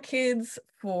saw kids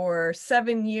for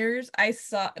 7 years. I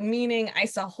saw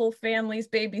whole families,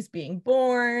 babies being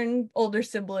born, older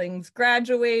siblings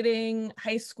graduating,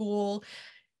 high school.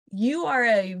 You are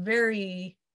a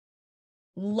very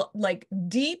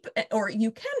deep, or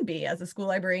you can be as a school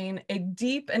librarian, a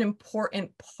deep and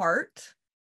important part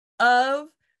of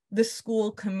the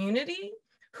school community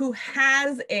who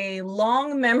has a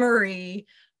long memory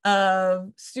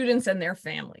of students and their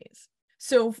families.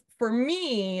 So for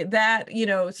me, that,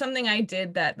 something I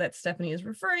did that Stephanie is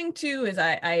referring to is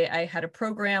I had a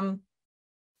program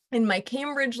in my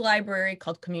Cambridge library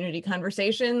called Community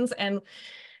Conversations. And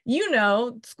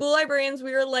school librarians,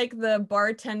 we were like the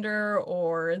bartender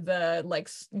or the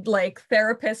like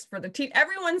therapist for the teacher.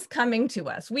 Everyone's coming to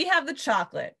us. We have the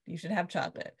chocolate. You should have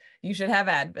chocolate. You should have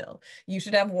Advil. You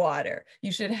should have water.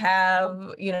 You should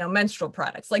have, menstrual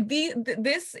products. Like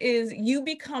this is, you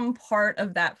become part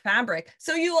of that fabric.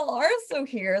 So you will also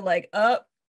hear like,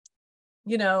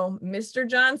 Mr.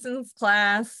 Johnson's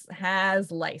class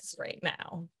has lice right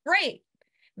now. Great.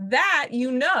 That,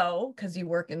 because you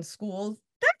work in schools,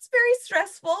 that's very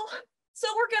stressful. So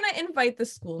we're going to invite the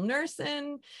school nurse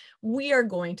in. We are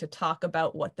going to talk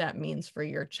about what that means for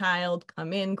your child.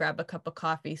 Come in, grab a cup of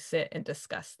coffee, sit and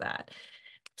discuss that.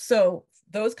 So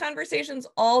those conversations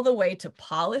all the way to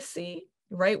policy,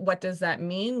 right? What does that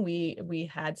mean? We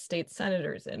had state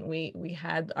senators and we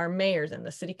had our mayors and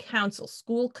the city council,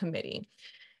 school committee.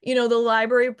 The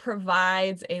library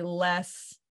provides a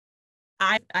less,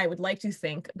 I would like to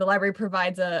think the library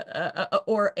provides a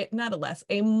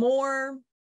more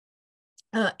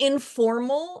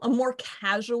informal, a more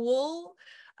casual,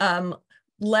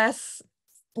 less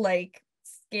like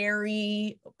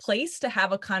scary place to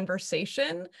have a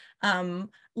conversation.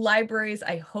 Libraries,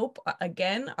 I hope,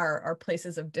 again, are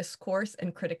places of discourse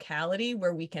and criticality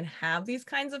where we can have these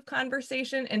kinds of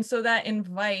conversation. And so that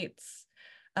invites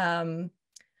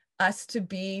us to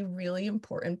be really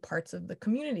important parts of the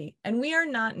community. And we are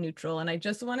not neutral. And I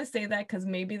just want to say that because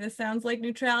maybe this sounds like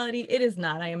neutrality. It is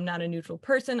not. I am not a neutral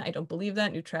person. I don't believe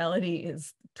that neutrality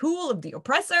is a tool of the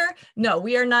oppressor. No,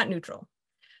 we are not neutral.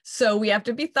 So we have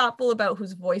to be thoughtful about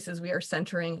whose voices we are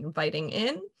centering and inviting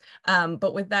in.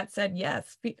 But with that said,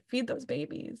 yes, feed those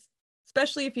babies,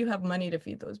 especially if you have money to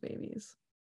feed those babies.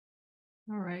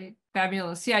 All right,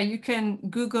 fabulous. Yeah, you can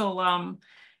Google,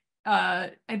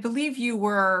 I believe you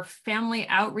were Family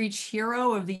Outreach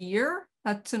Hero of the Year.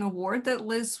 That's an award that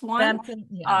Liz won.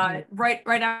 Right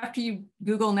after you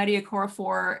Google Nnedi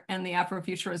Okorafor and the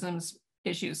Afrofuturism's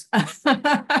issues.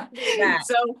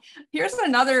 So here's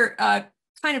another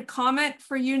kind of comment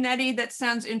for you, Nnedi, that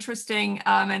sounds interesting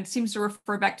and seems to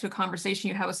refer back to a conversation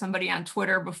you had with somebody on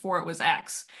Twitter before it was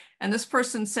X. And this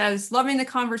person says, loving the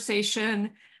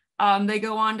conversation. They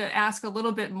go on to ask a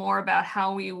little bit more about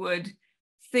how we would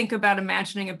think about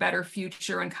imagining a better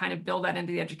future and kind of build that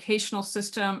into the educational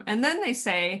system. And then they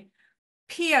say,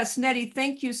 P.S. Nnedi,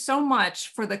 thank you so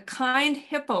much for the kind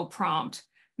hippo prompt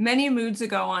many moons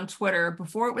ago on Twitter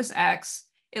before it was X.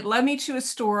 It led me to a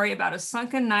story about a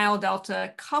sunken Nile Delta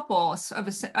a couple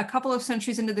of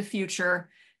centuries into the future,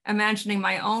 imagining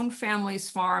my own family's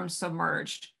farm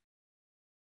submerged.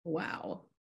 Wow.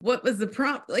 What was the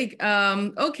prompt? Like,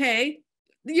 okay,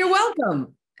 you're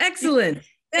welcome. Excellent.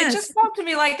 Yes. It just felt to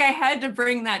me like I had to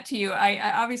bring that to you.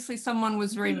 I obviously someone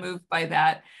was very moved by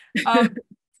that.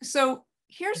 So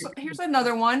here's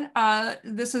another one.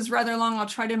 This is rather long. I'll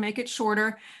try to make it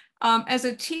shorter. As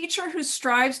a teacher who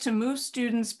strives to move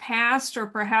students past or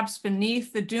perhaps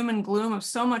beneath the doom and gloom of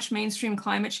so much mainstream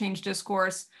climate change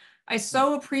discourse, I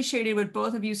so appreciated what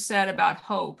both of you said about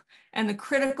hope and the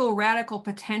critical radical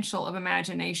potential of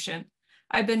imagination.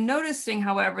 I've been noticing,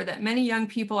 however, that many young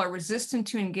people are resistant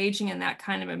to engaging in that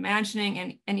kind of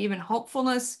imagining and even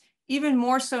hopefulness, even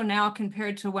more so now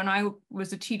compared to when I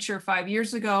was a teacher 5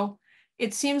 years ago.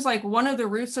 It seems like one of the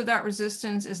roots of that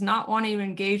resistance is not wanting to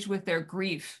engage with their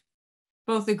grief,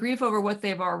 both the grief over what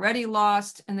they've already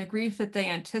lost and the grief that they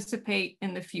anticipate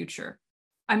in the future.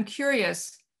 I'm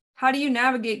curious, how do you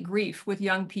navigate grief with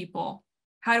young people?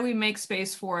 How do we make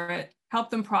space for it,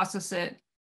 help them process it?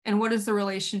 And what is the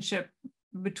relationship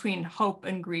between hope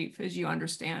and grief as you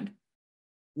understand?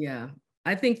 Yeah,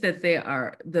 I think that they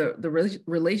are the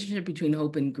relationship between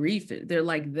hope and grief, they're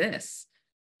like this,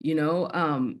 you know.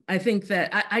 I think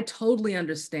that I totally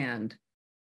understand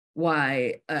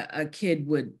why a kid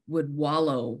would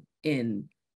wallow in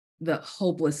the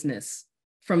hopelessness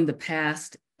from the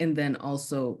past and then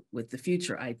also with the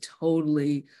future. I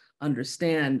totally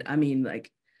understand. I mean,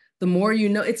 like, the more you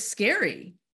know, it's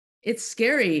scary. It's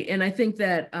scary. And I think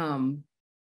that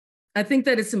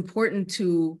it's important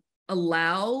to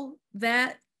allow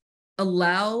that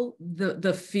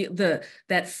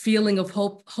that feeling of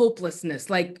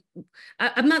hopelessness. Like,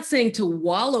 I'm not saying to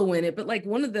wallow in it, but like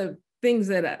one of the things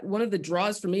that one of the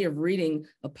draws for me of reading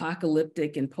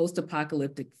apocalyptic and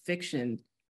post-apocalyptic fiction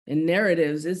and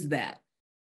narratives is that,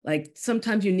 like,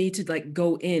 sometimes you need to like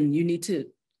go in, you need to,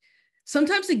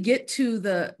 sometimes to get to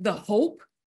the hope,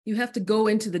 you have to go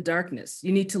into the darkness.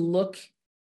 You need to look,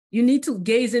 you need to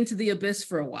gaze into the abyss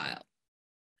for a while.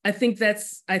 I think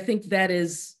that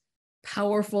is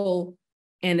powerful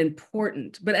and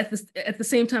important, but at the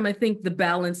same time, I think the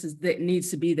balance that needs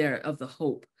to be there of the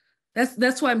hope.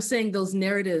 That's why I'm saying those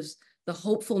narratives, the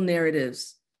hopeful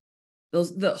narratives,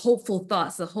 the hopeful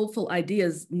thoughts, the hopeful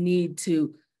ideas need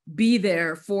to be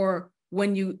there for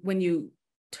when you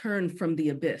turn from the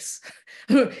abyss.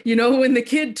 You know, when the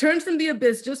kid turns from the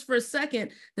abyss just for a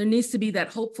second, there needs to be that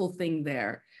hopeful thing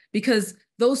there, because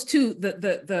those two,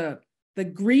 the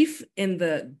grief and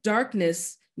the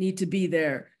darkness need to be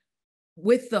there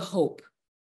with the hope.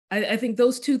 I think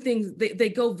those two things, they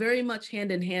go very much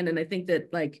hand in hand. And I think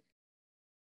that, like,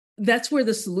 that's where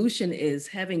the solution is,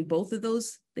 having both of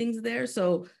those things there.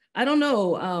 So I don't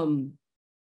know.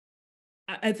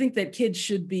 I think that kids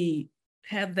should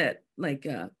have that, like,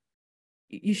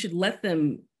 you should let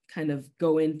them kind of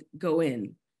go in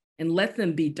and let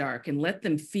them be dark and let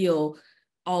them feel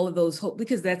all of those hope,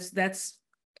 because that's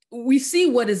we see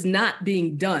what is not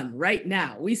being done right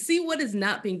now. We see what is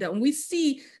not being done. We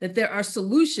see that there are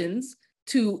solutions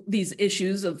to these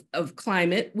issues of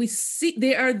climate. We see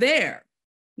they are there.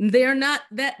 They are not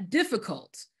that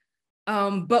difficult,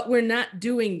 but we're not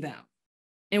doing them.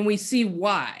 And we see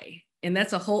why. And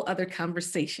that's a whole other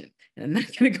conversation. And I'm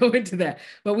not going to go into that,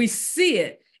 but we see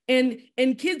it. And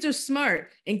kids are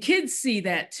smart, and kids see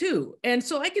that too. And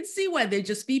so I could see why they'd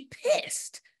just be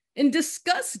pissed and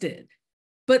disgusted.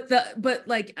 But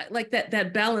like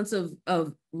that balance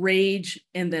of rage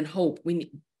and then hope,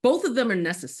 both of them are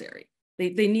necessary.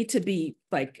 They need to be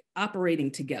like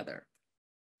operating together.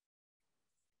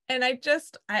 And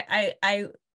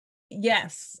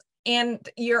yes, And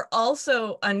you're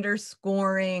also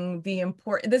underscoring the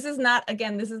this is not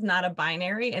a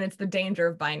binary, and it's the danger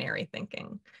of binary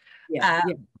thinking. Yeah.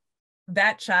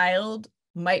 That child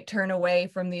might turn away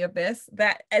from the abyss,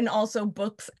 and also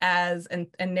books and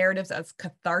narratives as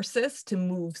catharsis to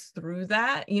move through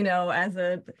that. You know,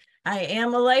 I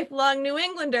am a lifelong New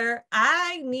Englander,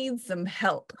 I need some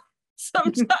help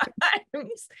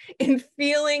sometimes in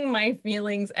feeling my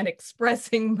feelings and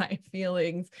expressing my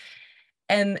feelings.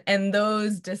 And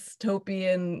those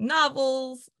dystopian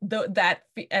novels,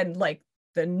 and like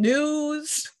the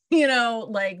news, you know,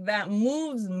 like that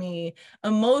moves me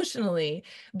emotionally,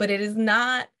 but it is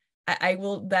not,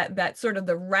 that sort of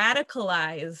the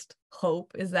radicalized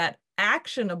hope is that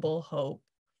actionable hope,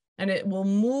 and it will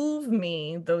move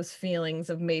me, those feelings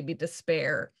of maybe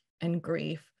despair and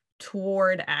grief,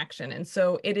 toward action. And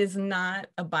so it is not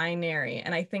a binary.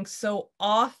 And I think so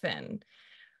often,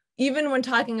 even when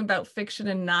talking about fiction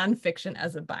and nonfiction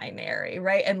as a binary,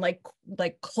 right? And like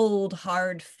cold,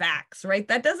 hard facts, right?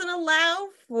 That doesn't allow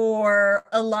for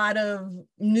a lot of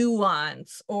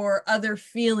nuance or other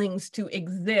feelings to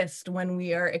exist when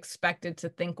we are expected to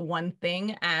think one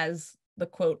thing as the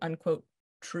quote unquote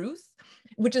truth,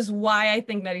 which is why I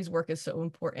think Nnedi's work is so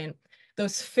important.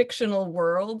 Those fictional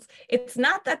worlds, it's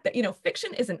not that, you know,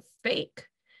 fiction isn't fake,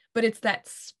 but it's that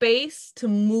space to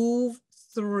move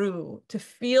through, to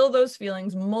feel those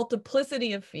feelings,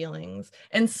 multiplicity of feelings,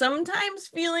 and sometimes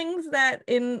feelings that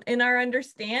in our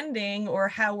understanding or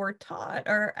how we're taught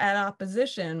are at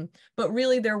opposition, but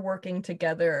really they're working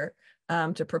together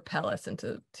to propel us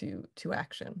into to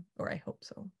action, or I hope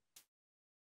so.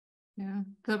 Yeah,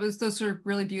 those are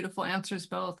really beautiful answers,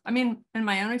 both. I mean, in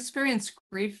my own experience,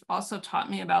 grief also taught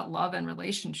me about love and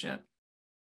relationship,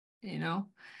 you know?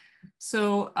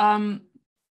 So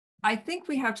I think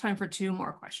we have time for 2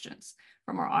 more questions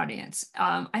from our audience.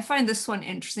 I find this one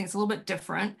interesting. It's a little bit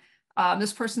different.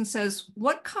 This person says,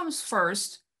 what comes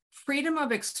first, freedom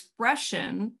of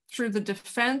expression through the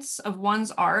defense of one's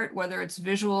art, whether it's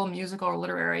visual, musical, or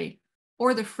literary,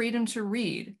 or the freedom to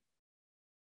read?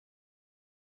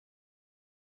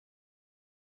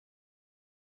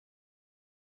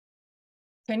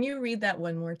 Can you read that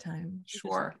one more time?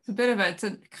 Sure. It's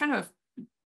a kind of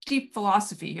deep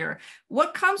philosophy here.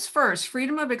 What comes first,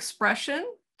 freedom of expression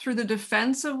through the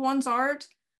defense of one's art,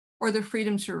 or the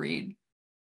freedom to read?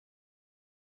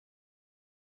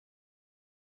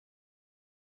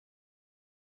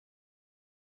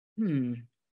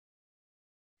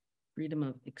 Freedom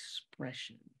of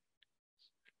expression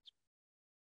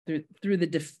through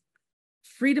the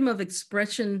freedom of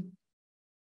expression.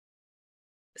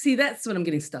 See, that's what I'm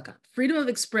getting stuck on. Freedom of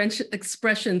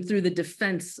expression through the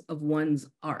defense of one's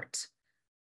art.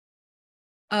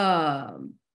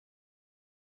 Freedom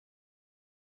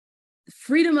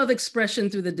of expression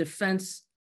through the defense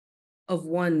of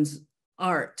one's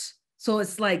art. So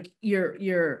it's like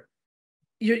you're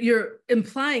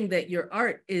implying that your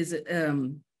art is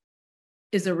a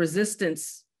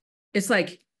resistance. It's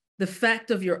like the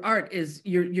fact of your art is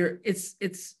you're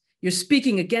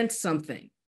speaking against something.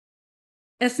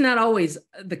 That's not always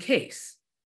the case.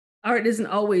 Art isn't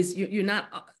always, you're not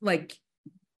like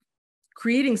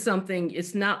creating something,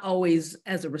 it's not always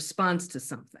as a response to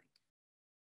something.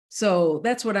 So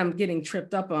that's what I'm getting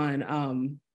tripped up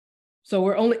on. So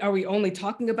are we only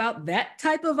talking about that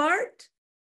type of art?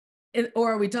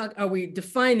 Or are we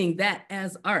defining that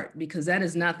as art? Because that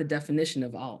is not the definition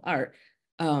of all art.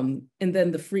 And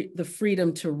then the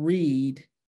freedom to read.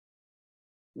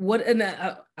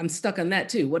 I'm stuck on that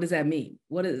too. What does that mean?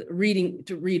 What is reading?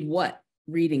 To read what?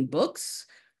 Reading books,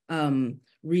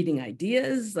 reading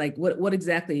ideas? Like what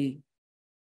exactly?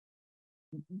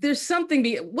 There's something.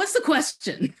 What's the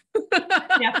question?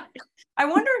 Yeah, I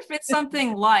wonder if it's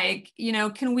something like, you know,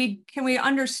 can we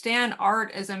understand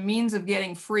art as a means of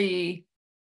getting free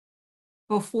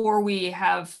before we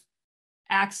have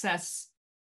access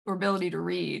or ability to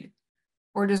read?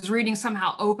 Or does reading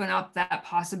somehow open up that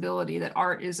possibility that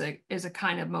art is a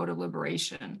kind of mode of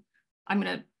liberation? I'm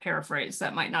going to paraphrase.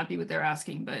 That might not be what they're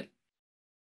asking, but.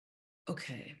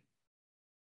 Okay.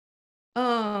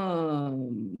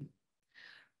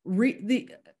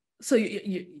 So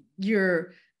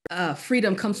your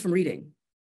freedom comes from reading.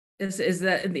 Is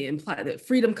that the implied that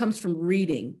freedom comes from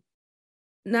reading?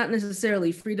 Not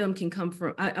necessarily. Freedom can come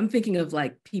from. I'm thinking of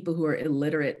like people who are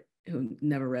illiterate, who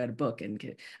never read a book,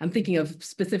 and I'm thinking of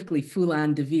specifically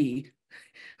Foulon Devi,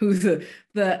 who's the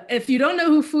if you don't know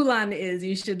who Foulon is,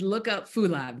 you should look up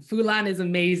Foulon. Foulon is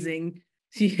amazing.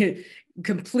 She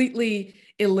completely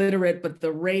illiterate, but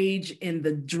the rage and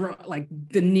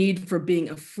the need for being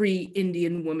a free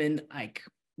Indian woman, like,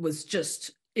 was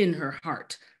just in her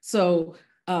heart. So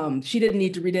she didn't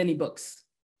need to read any books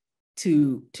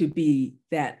to be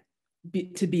that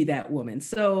woman.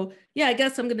 So yeah, I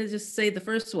guess I'm gonna just say the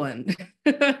first one.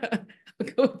 I'll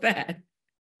go with that.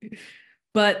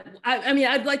 But I mean,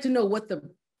 I'd like to know what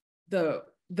the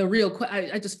real.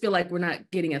 I just feel like we're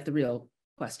not getting at the real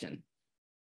question.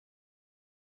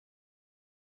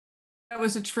 That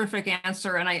was a terrific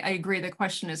answer, and I agree the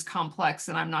question is complex,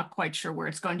 and I'm not quite sure where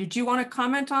it's going. Did you want to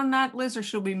comment on that, Liz, or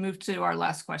should we move to our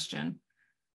last question?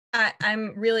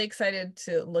 I'm really excited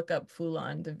to look up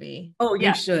Foulon de Vie. Oh, yeah,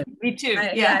 you should. Me too.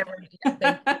 Yeah.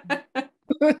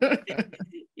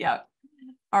 Yeah.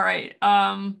 All right.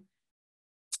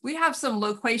 We have some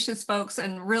loquacious folks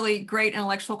and really great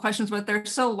intellectual questions, but they're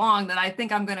so long that I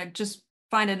think I'm going to just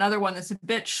find another one that's a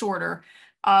bit shorter.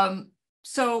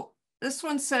 So this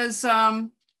one says,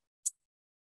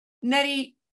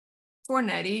 Nnedi,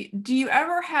 do you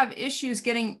ever have issues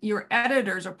getting your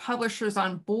editors or publishers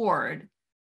on board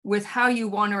with how you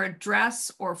want to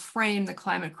address or frame the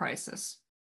climate crisis?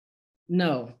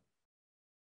 No.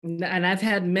 And I've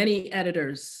had many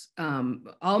editors.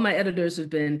 All my editors have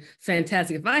been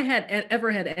fantastic. If I had ever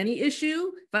had any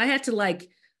issue, if I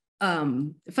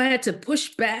had to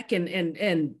push back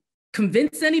and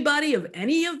convince anybody of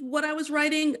any of what I was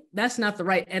writing, that's not the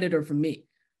right editor for me.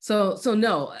 So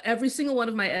no, every single one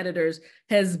of my editors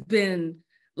has been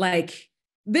like,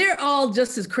 they're all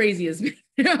just as crazy as me.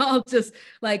 They're all just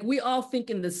like, we all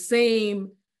think in the same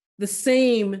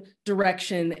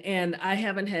direction. And I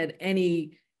haven't had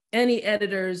any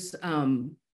editors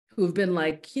who have been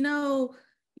like,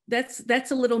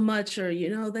 that's a little much, or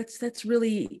that's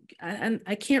really,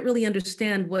 I can't really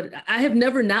understand what, I have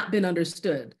never not been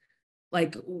understood.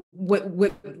 Like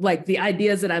what like the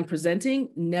ideas that I'm presenting,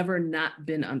 never not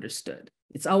been understood.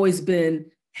 It's always been,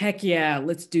 heck yeah,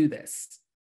 let's do this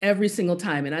every single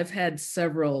time. And I've had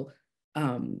several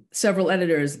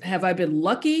editors. Have I been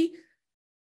lucky?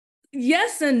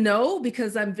 Yes and no,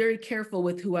 because I'm very careful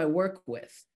with who I work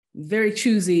with. Very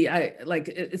choosy. I like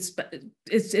it's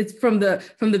from the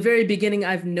very beginning.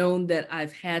 I've known that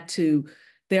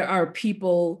there are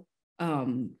people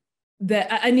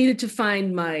that I needed to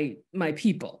find my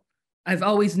people. I've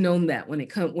always known that when it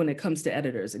comes to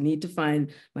editors, I need to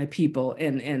find my people,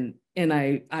 and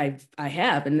I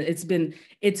have, and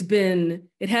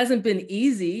it hasn't been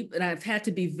easy, but I've had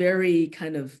to be very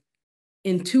kind of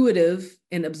intuitive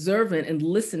and observant and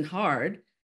listen hard.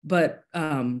 But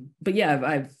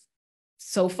yeah,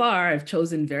 so far I've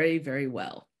chosen very, very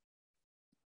well.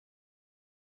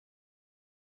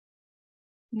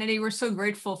 Nnedi, we're so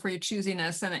grateful for your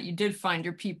choosiness and that you did find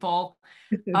your people.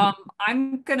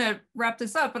 I'm going to wrap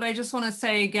this up, but I just want to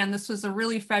say again, this was a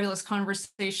really fabulous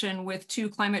conversation with two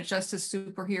climate justice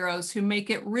superheroes who make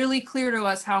it really clear to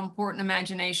us how important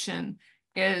imagination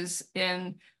is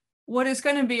in what is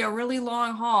going to be a really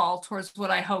long haul towards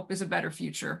what I hope is a better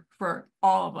future for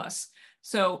all of us.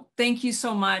 So thank you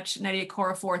so much, Nnedi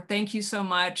Okorafor. Thank you so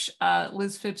much,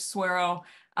 Liz Phipps-Soeiro.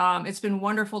 It's been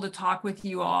wonderful to talk with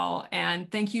you all. And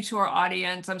thank you to our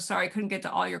audience. I'm sorry I couldn't get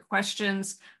to all your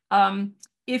questions.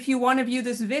 If you want to view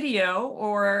this video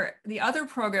or the other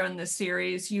program in this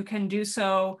series, you can do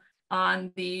so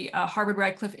on the Harvard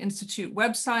Radcliffe Institute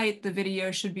website. The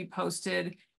video should be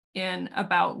posted in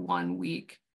about 1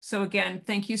 week. So again,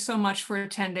 thank you so much for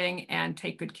attending and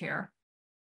take good care.